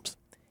problems.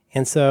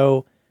 And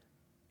so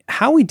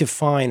how we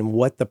define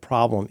what the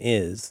problem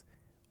is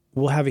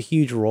will have a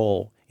huge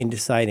role in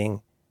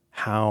deciding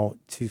how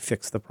to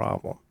fix the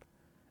problem.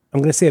 I'm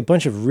going to say a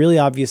bunch of really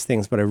obvious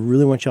things, but I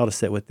really want y'all to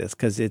sit with this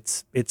because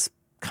it's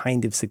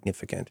kind of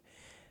significant.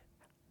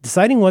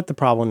 Deciding what the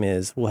problem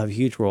is will have a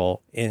huge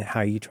role in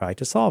how you try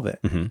to solve it.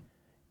 Mm-hmm.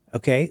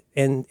 Okay?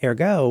 And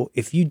ergo,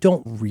 if you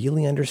don't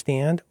really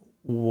understand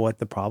what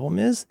the problem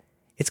is,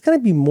 it's going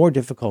to be more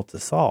difficult to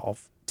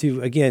solve.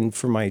 Again,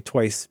 for my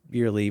twice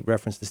yearly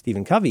reference to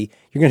Stephen Covey,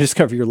 you're going to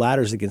discover your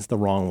ladder's against the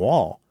wrong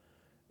wall.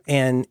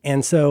 And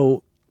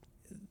so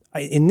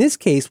in this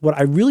case, what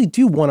I really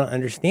do want to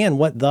understand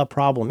what the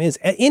problem is,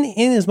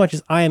 in as much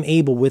as I am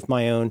able with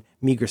my own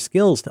meager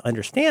skills to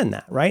understand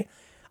that, right?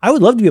 I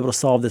would love to be able to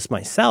solve this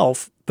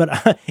myself,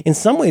 but in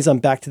some ways I'm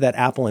back to that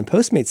Apple and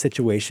Postmates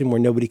situation where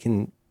nobody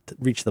can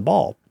reach the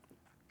ball.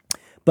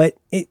 But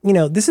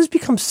this has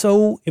become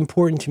so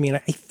important to me,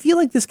 and I feel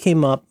like this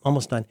came up,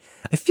 almost done.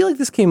 I feel like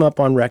this came up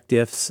on Rec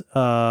Diffs,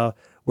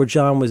 where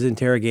John was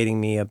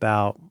interrogating me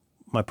about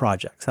my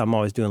projects. I'm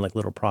always doing like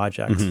little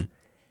projects. Mm-hmm.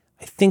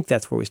 I think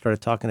that's where we started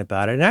talking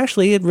about it. And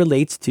actually it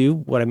relates to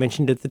what I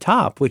mentioned at the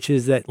top, which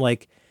is that for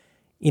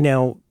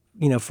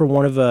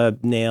one of a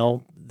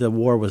nail, the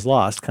war was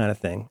lost kind of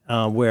thing,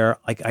 where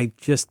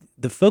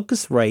the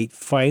Focusrite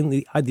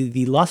finally,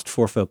 the lust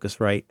for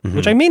Focusrite, mm-hmm.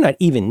 which I may not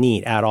even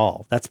need at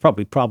all. That's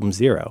probably problem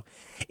 0,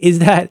 is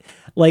that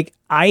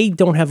I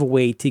don't have a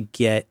way to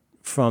get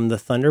from the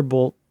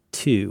Thunderbolt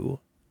 2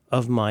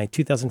 of my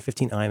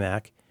 2015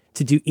 iMac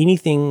to do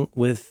anything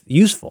with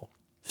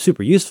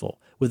super useful,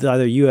 with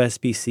either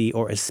USB-C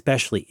or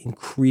especially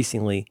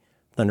increasingly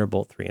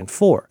Thunderbolt 3 and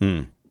 4.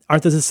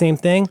 Aren't those the same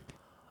thing?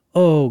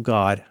 Oh,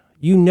 God.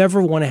 You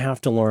never want to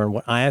have to learn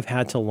what I have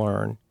had to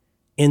learn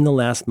in the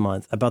last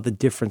month about the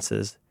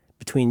differences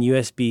between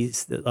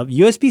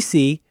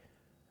USB-C,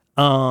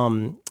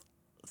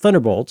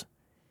 Thunderbolt,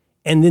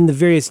 and then the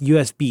various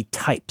USB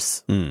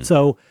types.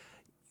 So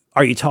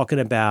are you talking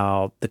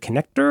about the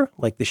connector,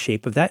 like the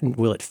shape of that, and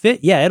will it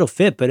fit? Yeah, it'll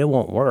fit, but it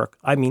won't work.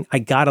 I mean, I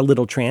got a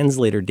little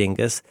translator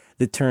dingus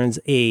that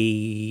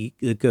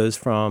goes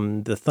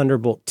from the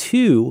Thunderbolt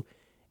 2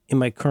 in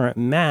my current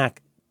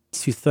Mac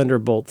to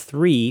Thunderbolt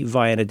 3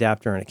 via an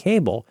adapter and a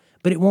cable,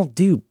 but it won't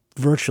do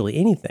virtually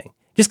anything.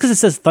 Just because it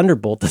says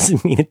Thunderbolt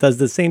doesn't mean it does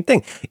the same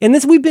thing. And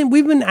this we've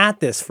been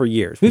at this for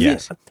years.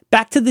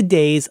 Back to the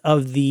days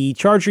of the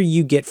charger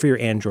you get for your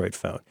Android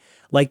phone.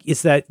 Like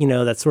it's that,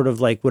 that's sort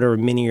of like whatever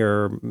Mini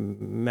or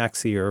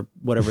Maxi or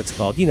whatever it's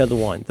called. The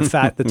one, the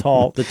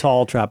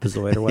tall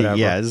trapezoid or whatever.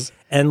 Yes.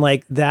 And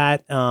like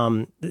that,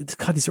 God,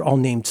 these are all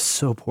named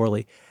so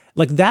poorly.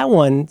 Like that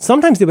one,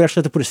 sometimes they would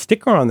actually have to put a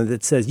sticker on it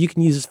that says you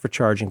can use this for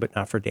charging, but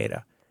not for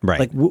data. Right.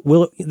 Like,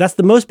 that's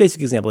the most basic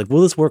example. Like,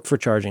 will this work for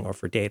charging or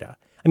for data?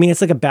 I mean,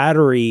 it's like a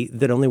battery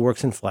that only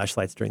works in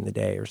flashlights during the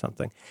day or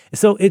something.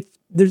 So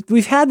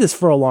we've had this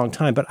for a long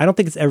time, but I don't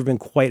think it's ever been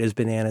quite as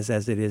bananas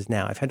as it is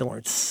now. I've had to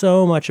learn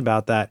so much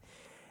about that.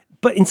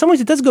 But in some ways,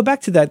 it does go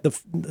back to that,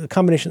 the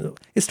combination.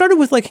 It started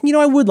with like,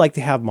 I would like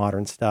to have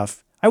modern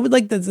stuff. I would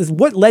like this is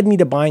what led me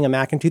to buying a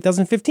Mac in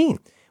 2015,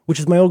 which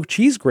is my old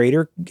cheese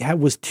grater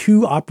was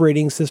 2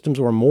 operating systems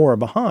or more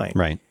behind.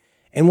 Right.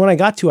 And when I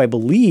got to, I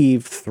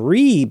believe,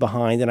 3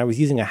 behind, and I was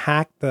using a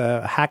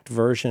hacked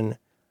version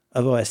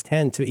of OS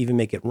X to even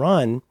make it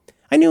run,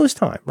 I knew it was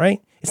time,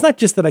 right? It's not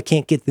just that I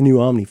can't get the new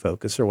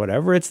OmniFocus or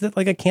whatever. It's that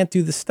like I can't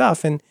do this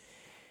stuff. And,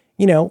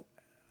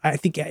 I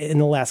think in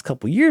the last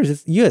couple of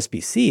years,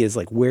 USB-C is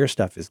like where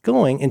stuff is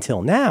going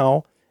until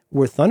now,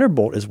 where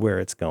Thunderbolt is where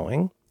it's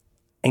going.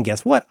 And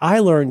guess what? I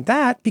learned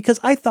that because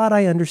I thought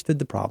I understood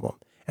the problem.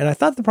 And I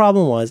thought the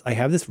problem was I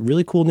have this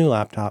really cool new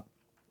laptop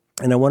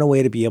and I want a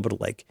way to be able to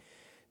like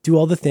do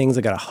all the things.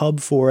 I got a hub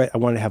for it. I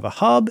wanted to have a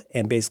hub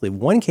and basically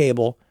one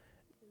cable,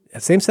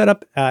 same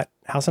setup at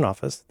house and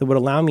office, that would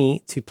allow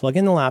me to plug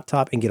in the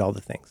laptop and get all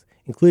the things,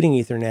 including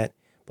Ethernet,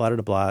 blah,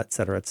 blah, blah, et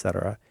cetera, et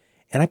cetera.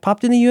 And I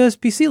popped in the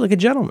USB-C like a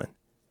gentleman.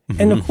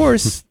 And of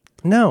course,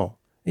 no,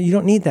 you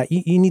don't need that.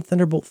 You need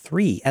Thunderbolt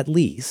 3 at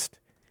least,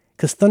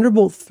 because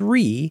Thunderbolt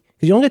 3,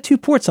 because you only got 2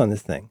 ports on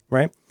this thing,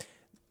 right?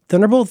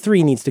 Thunderbolt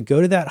 3 needs to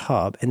go to that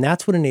hub, and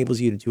that's what enables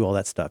you to do all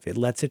that stuff. It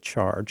lets it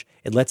charge.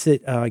 It lets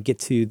it get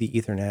to the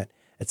Ethernet,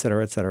 et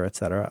cetera, et cetera, et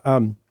cetera.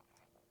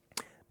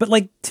 But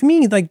like, to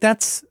me, like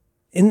that's,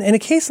 in a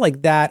case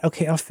like that,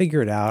 okay, I'll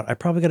figure it out. I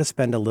probably got to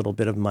spend a little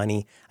bit of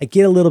money. I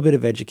get a little bit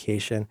of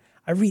education.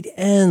 I read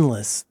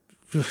endless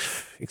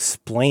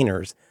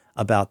explainers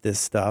about this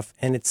stuff,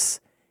 and it's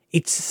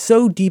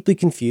so deeply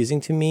confusing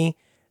to me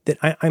that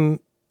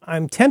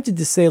I'm tempted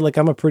to say like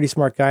I'm a pretty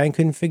smart guy and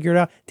couldn't figure it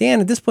out.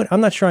 Dan, at this point, I'm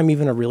not sure I'm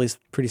even a really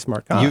pretty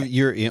smart guy.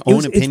 Your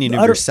own opinion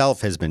of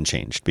yourself has been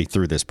changed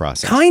through this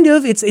process. Kind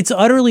of. It's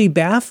utterly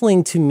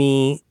baffling to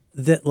me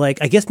that like,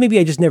 I guess maybe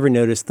I just never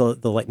noticed the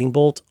lightning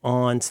bolt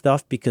on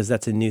stuff because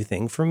that's a new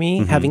thing for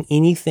me. Having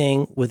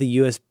anything with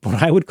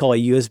what I would call a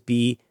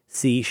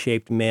USB-C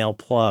shaped male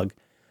plug.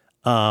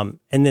 And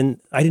then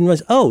I didn't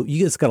realize,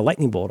 it's got a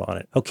lightning bolt on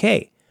it.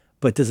 Okay.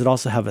 But does it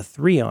also have a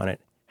 3 on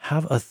it?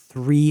 Have a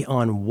 3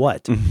 on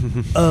what?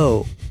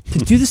 To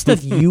do the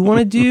stuff you want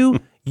to do,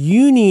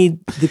 you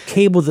need the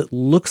cable that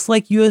looks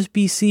like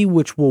USB-C,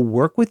 which will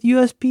work with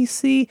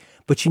USB-C,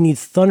 but you need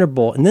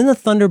Thunderbolt. And then the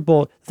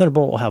Thunderbolt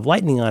will have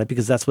lightning on it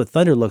because that's what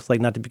Thunder looks like,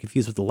 not to be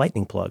confused with the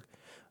lightning plug.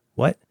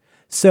 What?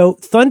 So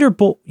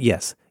Thunderbolt,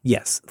 yes.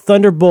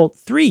 Thunderbolt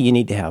 3 you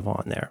need to have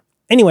on there.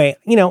 Anyway,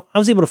 I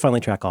was able to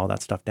finally track all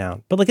that stuff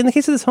down. But like in the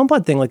case of this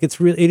HomePod thing, like it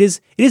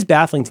is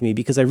baffling to me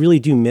because I really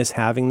do miss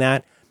having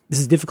that. This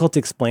is difficult to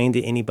explain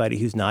to anybody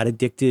who's not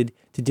addicted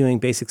to doing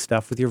basic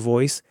stuff with your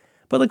voice.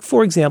 But like,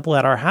 for example,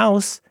 at our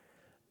house,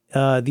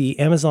 the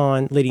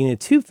Amazon Lady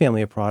Unit 2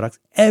 family of products,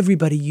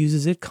 everybody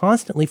uses it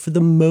constantly for the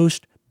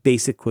most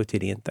basic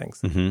quotidian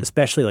things,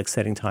 especially like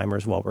setting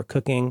timers while we're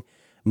cooking,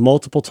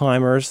 multiple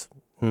timers.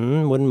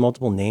 Wouldn't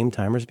multiple name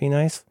timers be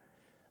nice?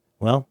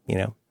 Well,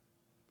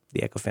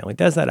 the Echo family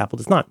does that. Apple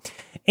does not.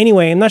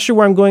 Anyway, I'm not sure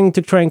where I'm going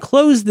to try and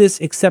close this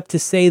except to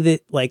say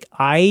that like,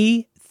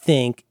 I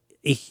think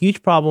a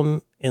huge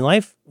problem in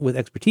life with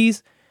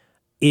expertise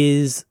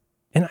is,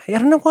 and I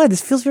don't know why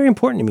this feels very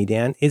important to me,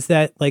 Dan, is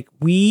that like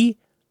you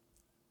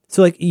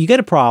get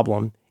a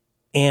problem,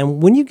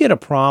 and when you get a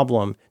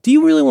problem, do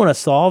you really want to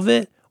solve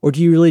it, or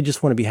do you really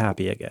just want to be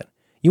happy again?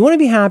 You want to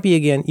be happy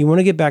again. You want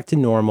to get back to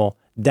normal.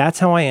 That's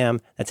how I am.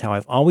 That's how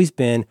I've always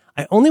been.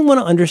 I only want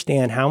to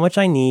understand how much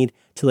I need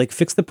to like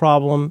fix the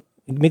problem,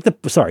 to make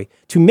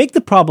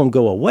the problem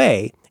go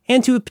away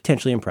and to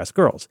potentially impress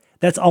girls.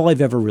 That's all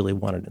I've ever really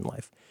wanted in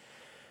life.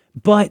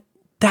 But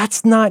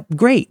that's not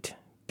great,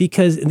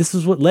 because this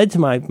is what led to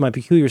my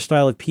peculiar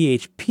style of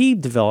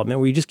PHP development,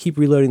 where you just keep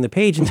reloading the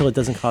page until it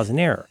doesn't cause an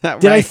error. Right.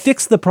 Did I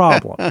fix the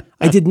problem?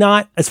 I did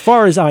not, as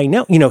far as I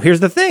know. Here's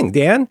the thing,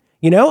 Dan.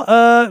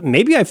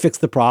 Maybe I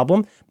fixed the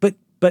problem, but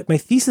my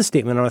thesis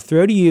statement I'm going to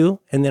throw to you,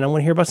 and then I want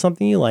to hear about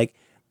something you like.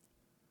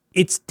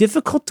 It's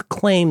difficult to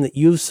claim that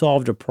you've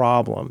solved a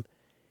problem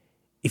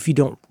if you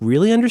don't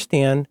really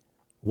understand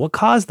what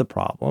caused the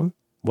problem,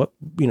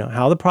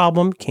 how the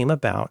problem came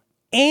about,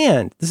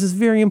 and this is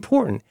very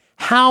important,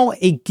 how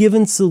a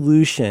given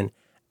solution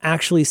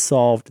actually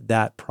solved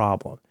that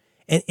problem.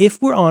 And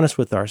if we're honest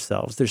with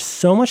ourselves, there's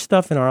so much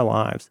stuff in our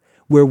lives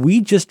where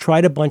we just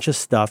tried a bunch of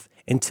stuff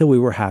until we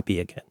were happy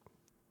again.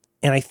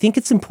 And I think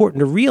it's important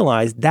to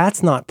realize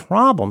that's not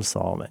problem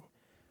solving.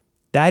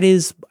 That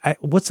is,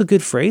 what's a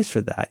good phrase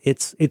for that?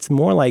 It's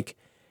more like,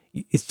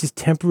 it's just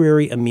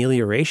temporary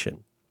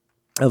amelioration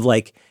of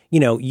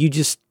you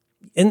just,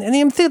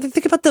 and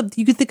think about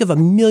you could think of a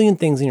million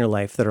things in your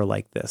life that are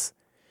like this.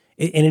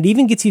 And it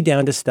even gets you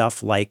down to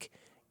stuff like,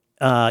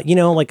 I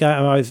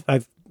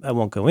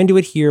won't go into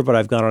it here, but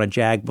I've gone on a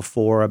jag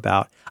before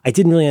about, I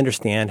didn't really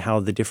understand how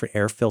the different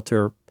air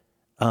filter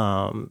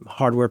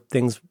hardware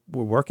things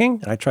were working.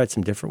 And I tried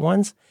some different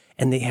ones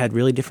and they had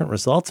really different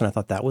results. And I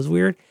thought that was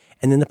weird.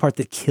 And then the part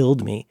that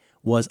killed me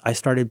was I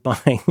started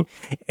buying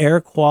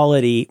air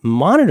quality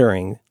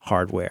monitoring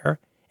hardware.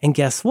 And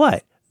guess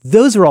what?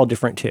 Those are all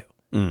different too.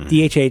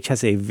 DHH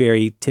has a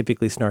very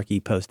typically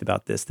snarky post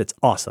about this that's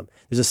awesome.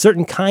 There's a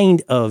certain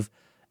kind of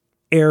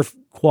air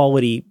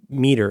quality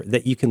meter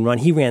that you can run.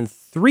 He ran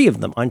 3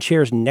 of them on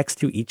chairs next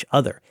to each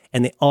other,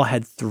 and they all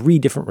had 3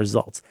 different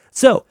results.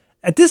 So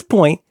at this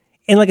point,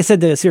 and like I said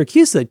to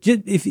Syracuse, so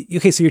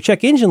your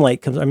check engine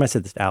light comes, I might have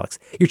said this to Alex,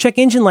 your check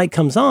engine light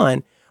comes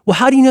on. Well,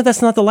 how do you know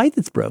that's not the light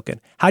that's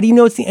broken? How do you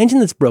know it's the engine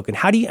that's broken?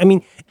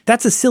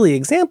 That's a silly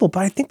example,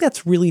 but I think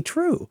that's really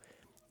true.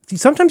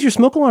 Sometimes your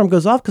smoke alarm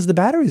goes off because the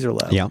batteries are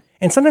low. Yeah.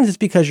 And sometimes it's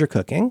because you're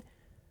cooking.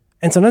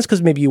 And sometimes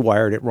because maybe you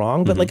wired it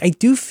wrong. But I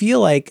do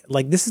feel like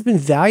this has been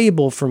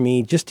valuable for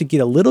me just to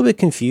get a little bit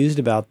confused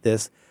about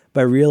this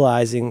by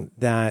realizing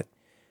that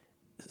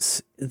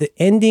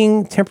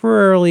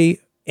temporarily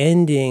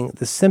ending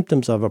the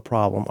symptoms of a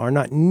problem are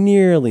not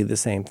nearly the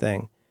same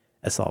thing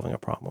as solving a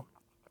problem.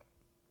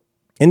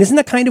 And isn't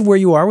that kind of where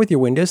you are with your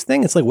Windows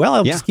thing? It's like, well,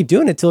 I'll just keep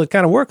doing it till it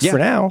kind of works for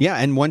now. Yeah,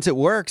 and once it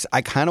works,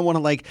 I kind of want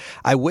to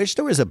I wish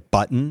there was a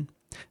button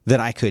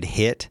that I could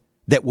hit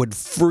that would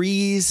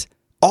freeze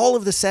all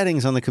of the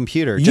settings on the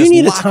computer. You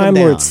need a Time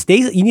Lord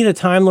stasis. You need a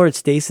Time Lord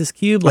stasis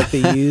cube like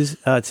they use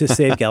to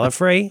save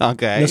Gallifrey.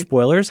 Okay, no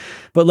spoilers.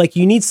 But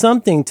you need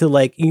something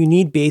to you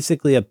need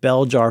basically a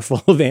bell jar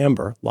full of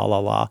amber,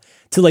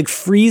 to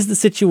freeze the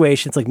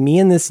situation. It's like me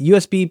and this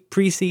USB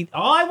preseat. Oh,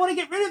 I want to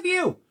get rid of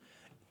you.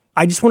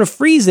 I just want to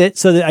freeze it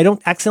so that I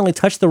don't accidentally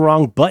touch the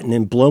wrong button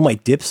and blow my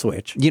dip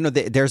switch.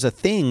 There's a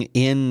thing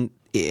and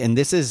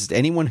this is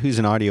anyone who's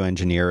an audio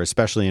engineer,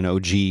 especially an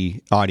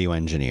OG audio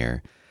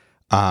engineer,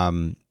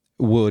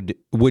 would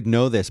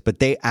know this, but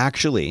they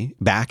actually,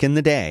 back in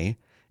the day,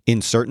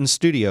 in certain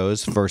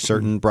studios for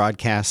certain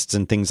broadcasts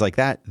and things like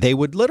that, they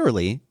would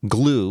literally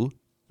glue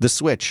the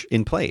switch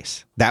in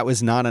place. That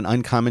was not an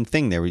uncommon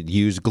thing. They would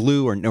use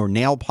glue or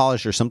nail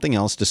polish or something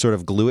else to sort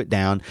of glue it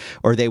down,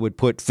 or they would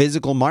put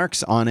physical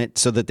marks on it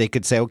so that they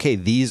could say, okay,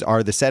 these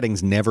are the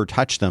settings, never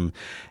touch them.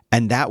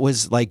 And that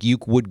was you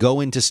would go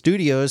into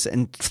studios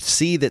and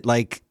see that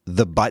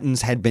the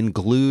buttons had been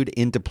glued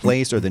into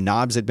place or the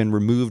knobs had been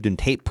removed and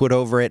tape put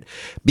over it,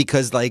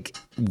 because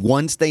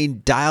once they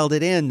dialed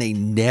it in, they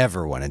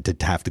never wanted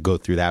to have to go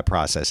through that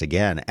process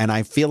again. And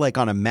I feel like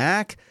on a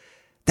Mac,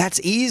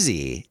 that's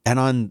easy. And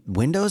on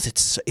Windows,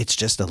 it's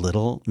just a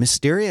little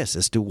mysterious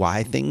as to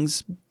why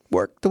things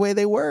work the way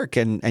they work.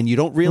 And you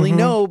don't really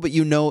know, but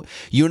you know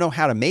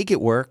how to make it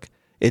work.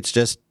 It's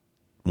just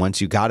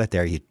once you got it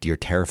there, you're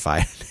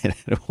terrified that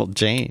it will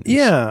change.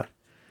 Yeah.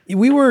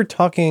 We were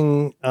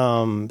talking,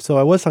 so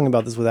I was talking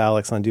about this with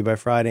Alex on Do by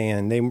Friday,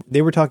 and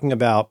they were talking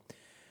about,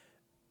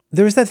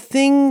 there was that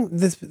thing,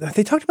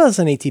 they talked about this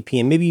on ATP,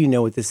 and maybe you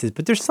know what this is,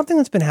 but there's something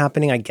that's been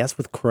happening, I guess,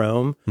 with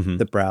Chrome,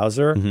 the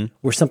browser,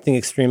 where something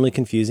extremely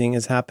confusing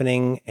is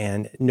happening,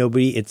 and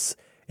it's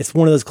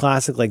one of those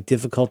classic,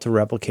 difficult to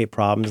replicate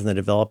problems, and the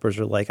developers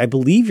are like, I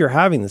believe you're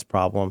having this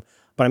problem,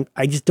 but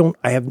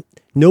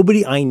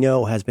nobody I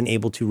know has been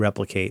able to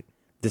replicate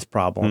this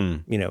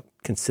problem,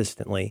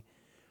 consistently.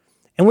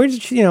 And we're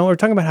just, we're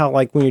talking about how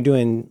when you're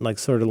doing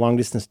sort of long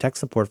distance tech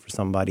support for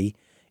somebody,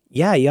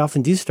 yeah, you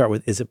often do start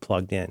with, is it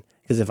plugged in?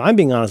 Because if I'm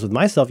being honest with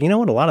myself, you know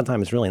what? A lot of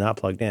times it's really not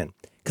plugged in,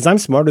 because I'm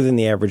smarter than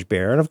the average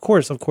bear. And of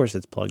course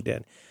it's plugged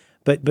in.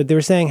 But they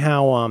were saying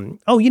how, when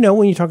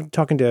you're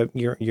talking to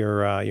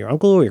your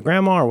uncle or your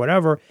grandma or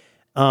whatever,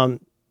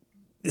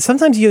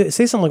 sometimes you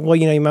say something like, well,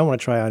 you might want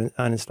to try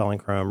uninstalling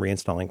Chrome,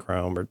 reinstalling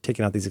Chrome, or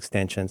taking out these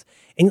extensions.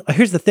 And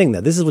here's the thing,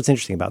 though. This is what's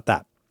interesting about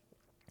that,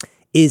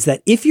 is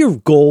that if your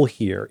goal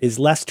here is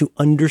less to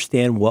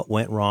understand what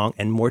went wrong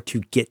and more to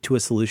get to a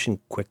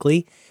solution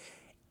quickly,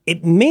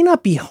 it may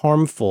not be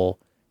harmful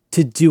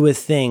to do a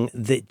thing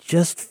that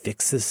just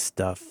fixes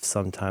stuff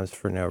sometimes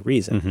for no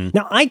reason.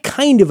 Now, I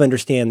kind of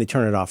understand the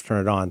turn it off, turn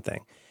it on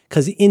thing,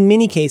 because in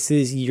many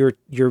cases, you're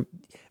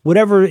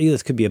whatever,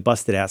 this could be a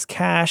busted ass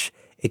cache,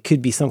 it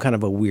could be some kind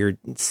of a weird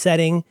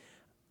setting,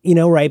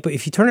 right? But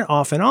if you turn it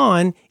off and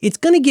on, it's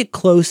going to get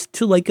close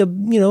to like a,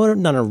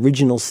 not an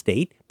original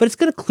state, but it's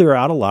going to clear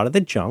out a lot of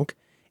the junk,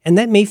 and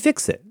that may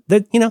fix it.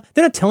 That,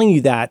 they're not telling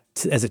you that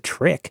as a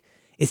trick.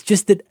 It's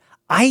just that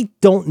I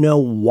don't know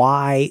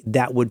why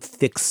that would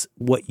fix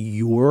what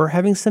you're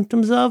having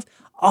symptoms of.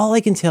 All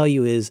I can tell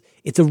you is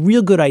it's a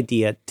real good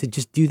idea to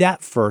just do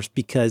that first,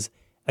 because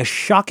a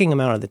shocking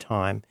amount of the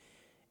time,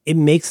 it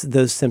makes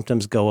those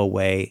symptoms go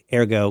away,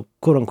 ergo,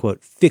 quote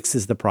unquote,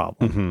 fixes the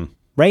problem,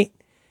 right?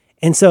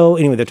 And so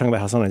anyway, they're talking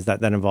about how sometimes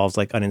that involves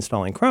like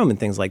uninstalling Chrome and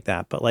things like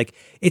that. But like,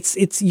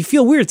 it's you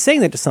feel weird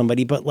saying that to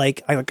somebody, but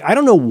like, I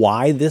don't know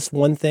why this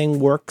one thing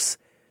works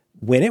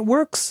when it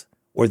works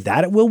or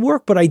that it will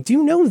work, but I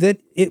do know that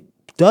it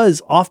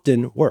does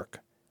often work.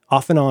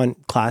 Off and on,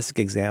 classic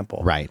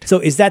example. Right. So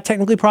is that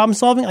technically problem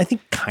solving? I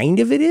think kind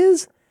of it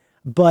is.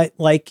 But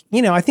like,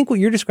 I think what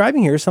you're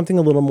describing here is something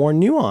a little more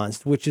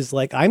nuanced, which is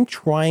like, I'm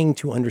trying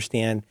to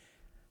understand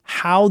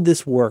how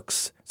this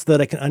works so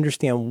that I can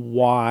understand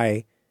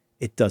why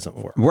it doesn't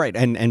work. Right.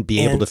 And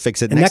be able to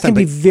fix it and next that can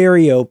time.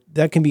 be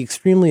that can be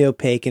extremely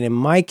opaque. And in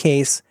my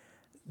case,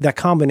 that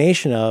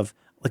combination of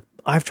like,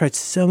 I've tried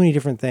so many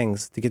different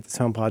things to get this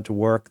HomePod to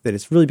work that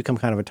it's really become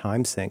kind of a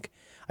time sink.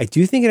 I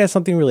do think it has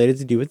something related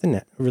to do with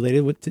the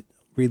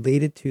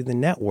related to the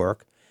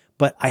network,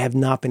 but I have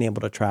not been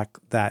able to track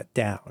that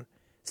down.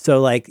 So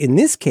like in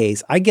this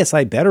case, I guess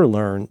I better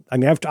learn. I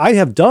mean, I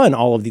have done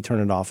all of the turn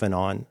it off and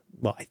on.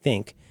 Well, I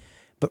think,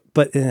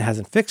 but it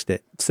hasn't fixed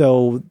it.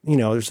 So,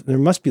 there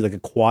must be like a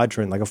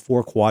quadrant, like a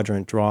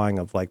 4-quadrant drawing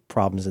of like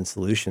problems and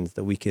solutions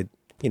that we could,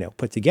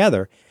 put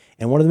together.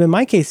 And one of them in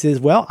my case is,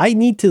 well, I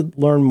need to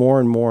learn more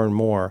and more and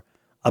more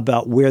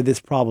about where this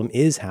problem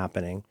is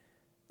happening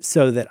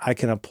so that I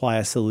can apply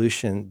a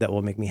solution that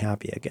will make me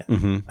happy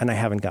again. And I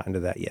haven't gotten to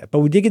that yet. But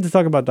we did get to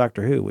talk about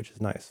Doctor Who, which is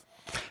nice.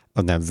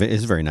 Oh, that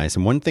is very nice.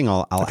 And one thing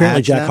I'll apparently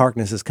add Jack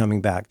Harkness is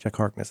coming back. Jack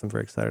Harkness, I'm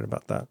very excited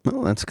about that.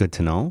 Oh, that's good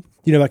to know.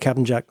 You know about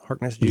Captain Jack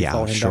Harkness? Did you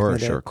follow him back in the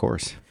day? Sure, of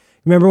course.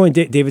 Remember when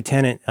David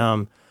Tennant?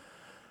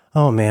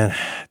 Oh man,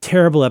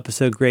 terrible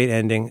episode, great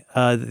ending.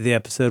 The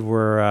episode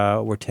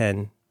where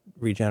 10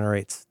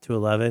 regenerates to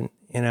 11.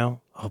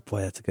 Oh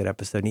boy, that's a good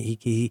episode.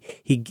 He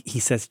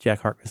sets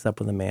Jack Harkness up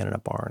with a man in a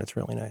barn. It's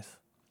really nice.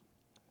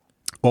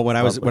 Well, what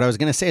I was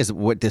going to say is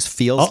what this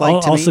feels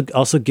like to me.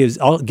 Also gives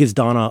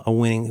Donna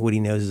what he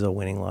knows is a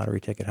winning lottery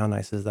ticket. How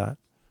nice is that?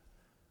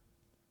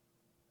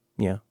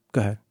 Yeah,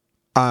 go ahead.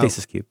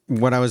 Faces Cube.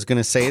 What I was going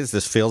to say is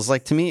this feels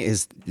like to me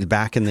is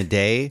back in the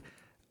day.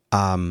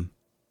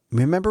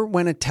 Remember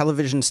when a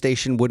television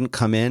station wouldn't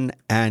come in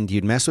and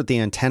you'd mess with the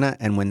antenna,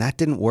 and when that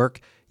didn't work,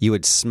 you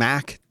would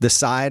smack the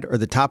side or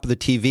the top of the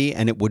TV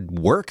and it would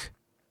work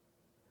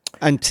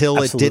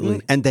until Absolutely. It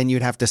didn't, and then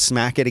you'd have to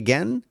smack it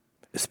again.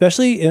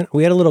 Especially,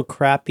 we had a little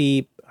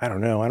crappy, I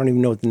don't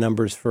even know what the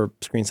numbers for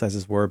screen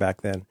sizes were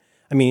back then.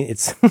 I mean,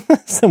 it's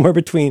somewhere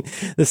between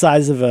the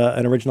size of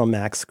an original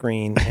Mac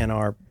screen and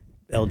our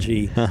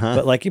LG.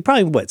 But like, you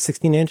probably,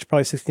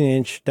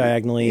 16-inch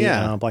diagonally,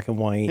 black and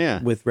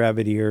white with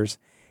rabbit ears.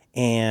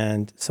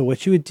 And so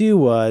what you would do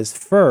was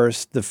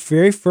the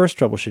very first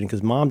troubleshooting,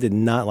 because Mom did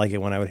not like it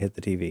when I would hit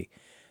the TV.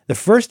 The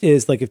first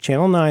is like, if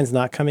channel 9's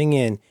not coming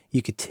in,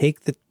 you could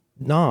take the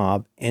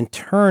knob and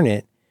turn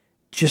it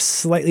just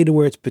slightly to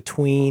where it's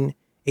between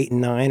 8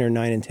 and 9 or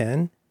 9 and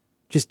 10.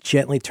 Just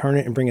gently turn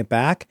it and bring it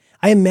back.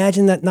 I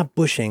imagine that, not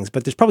bushings,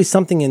 but there's probably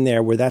something in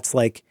there where that's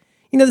like,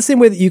 the same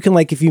way that you can,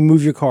 like, if you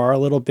move your car a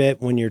little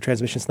bit when your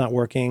transmission's not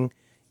working,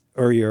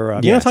 or you're,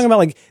 you know what I'm talking about,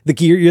 like the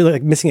gear, you're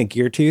like missing a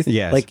gear tooth.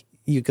 Yes. Like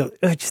you go,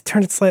 just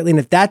turn it slightly. And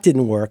if that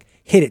didn't work,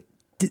 hit it.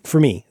 For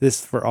me,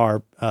 this for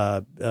our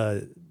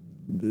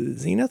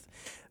Zenith,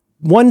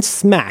 one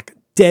smack,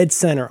 dead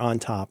center on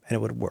top, and it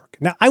would work.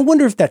 Now, I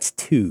wonder if that's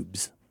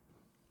tubes.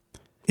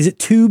 Is it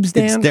tubes,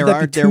 Dan? There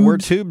were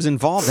tubes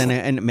involved,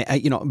 and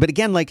but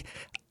again, like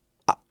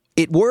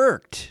it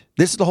worked.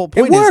 This is the whole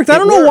point. It worked. I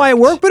don't know why it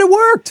worked, but it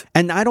worked.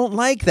 And I don't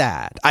like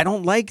that. I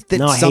don't like that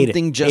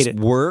something just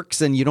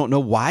works, and you don't know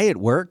why it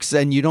works,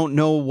 and you don't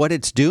know what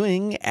it's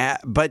doing,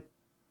 but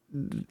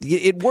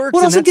it works.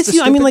 Well, it also gets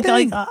you. I mean, like,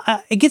 thing.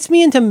 it gets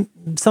me into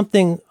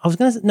something. I was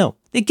gonna say no.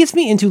 It gets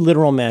me into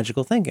literal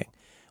magical thinking,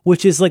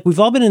 which is like, we've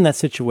all been in that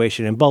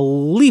situation, and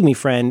believe me,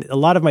 friend, a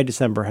lot of my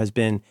December has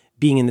been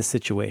being in this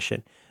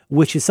situation,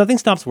 which is something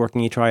stops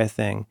working, you try a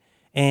thing,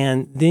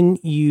 and then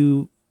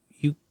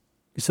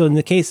so in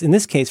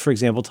this case, for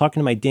example, talking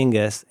to my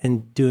dingus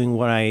and doing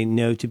what I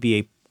know to be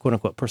a quote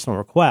unquote personal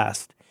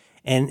request,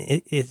 and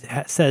it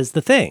says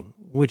the thing,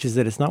 which is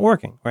that it's not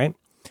working, right?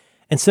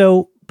 And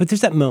so, but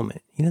there's that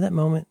moment, that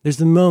moment? There's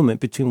the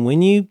moment between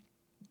when you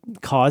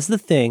cause the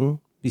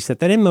thing, you set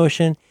that in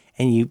motion,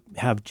 and you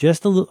have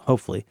just a little,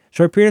 hopefully,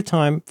 short period of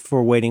time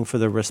for waiting for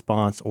the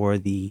response or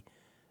the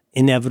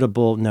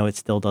inevitable, no, it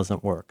still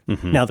doesn't work.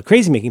 Now, the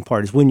crazy making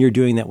part is when you're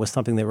doing that with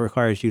something that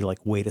requires you to like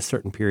wait a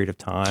certain period of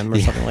time or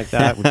something like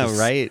that. Which is,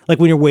 Right. Like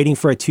when you're waiting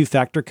for a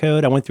 2-factor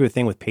code. I went through a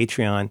thing with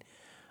Patreon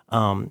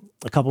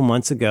a couple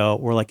months ago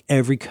where like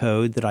every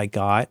code that I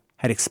got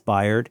had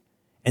expired,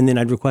 and then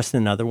I'd requested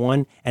another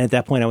one. And at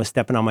that point I was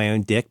stepping on my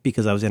own dick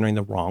because I was entering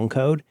the wrong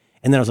code.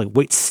 And then I was like,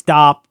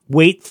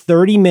 wait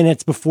 30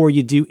 minutes before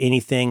you do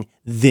anything,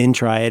 then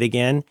try it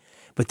again.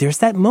 But there's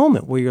that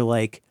moment where you're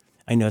like,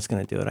 I know it's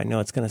going to do it. I know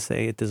it's going to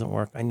say it doesn't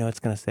work. I know it's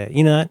going to say it.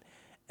 You know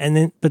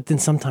that? But then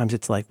sometimes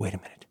it's like, wait a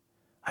minute.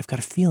 I've got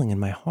a feeling in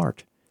my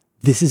heart.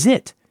 This is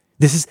it.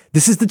 This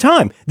is the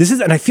time.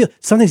 And I feel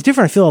something's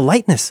different. I feel a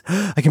lightness.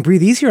 I can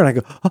breathe easier. And I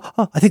go,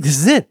 I think this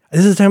is it.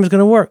 This is the time it's going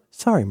to work.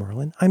 Sorry,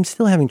 Merlin. I'm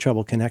still having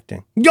trouble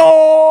connecting.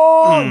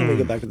 Let me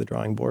go back to the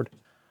drawing board.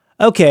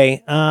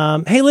 Okay.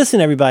 Hey,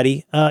 listen,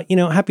 everybody. Happy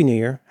New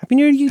Year. Happy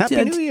New Year to you.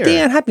 Happy New Year.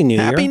 Dan, Happy New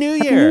Year. Happy New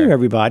Happy Year. New Year,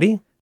 everybody.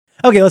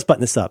 Okay, let's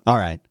button this up. All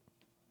right.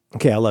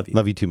 Okay, I love you.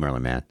 Love you too,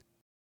 Merlin Man.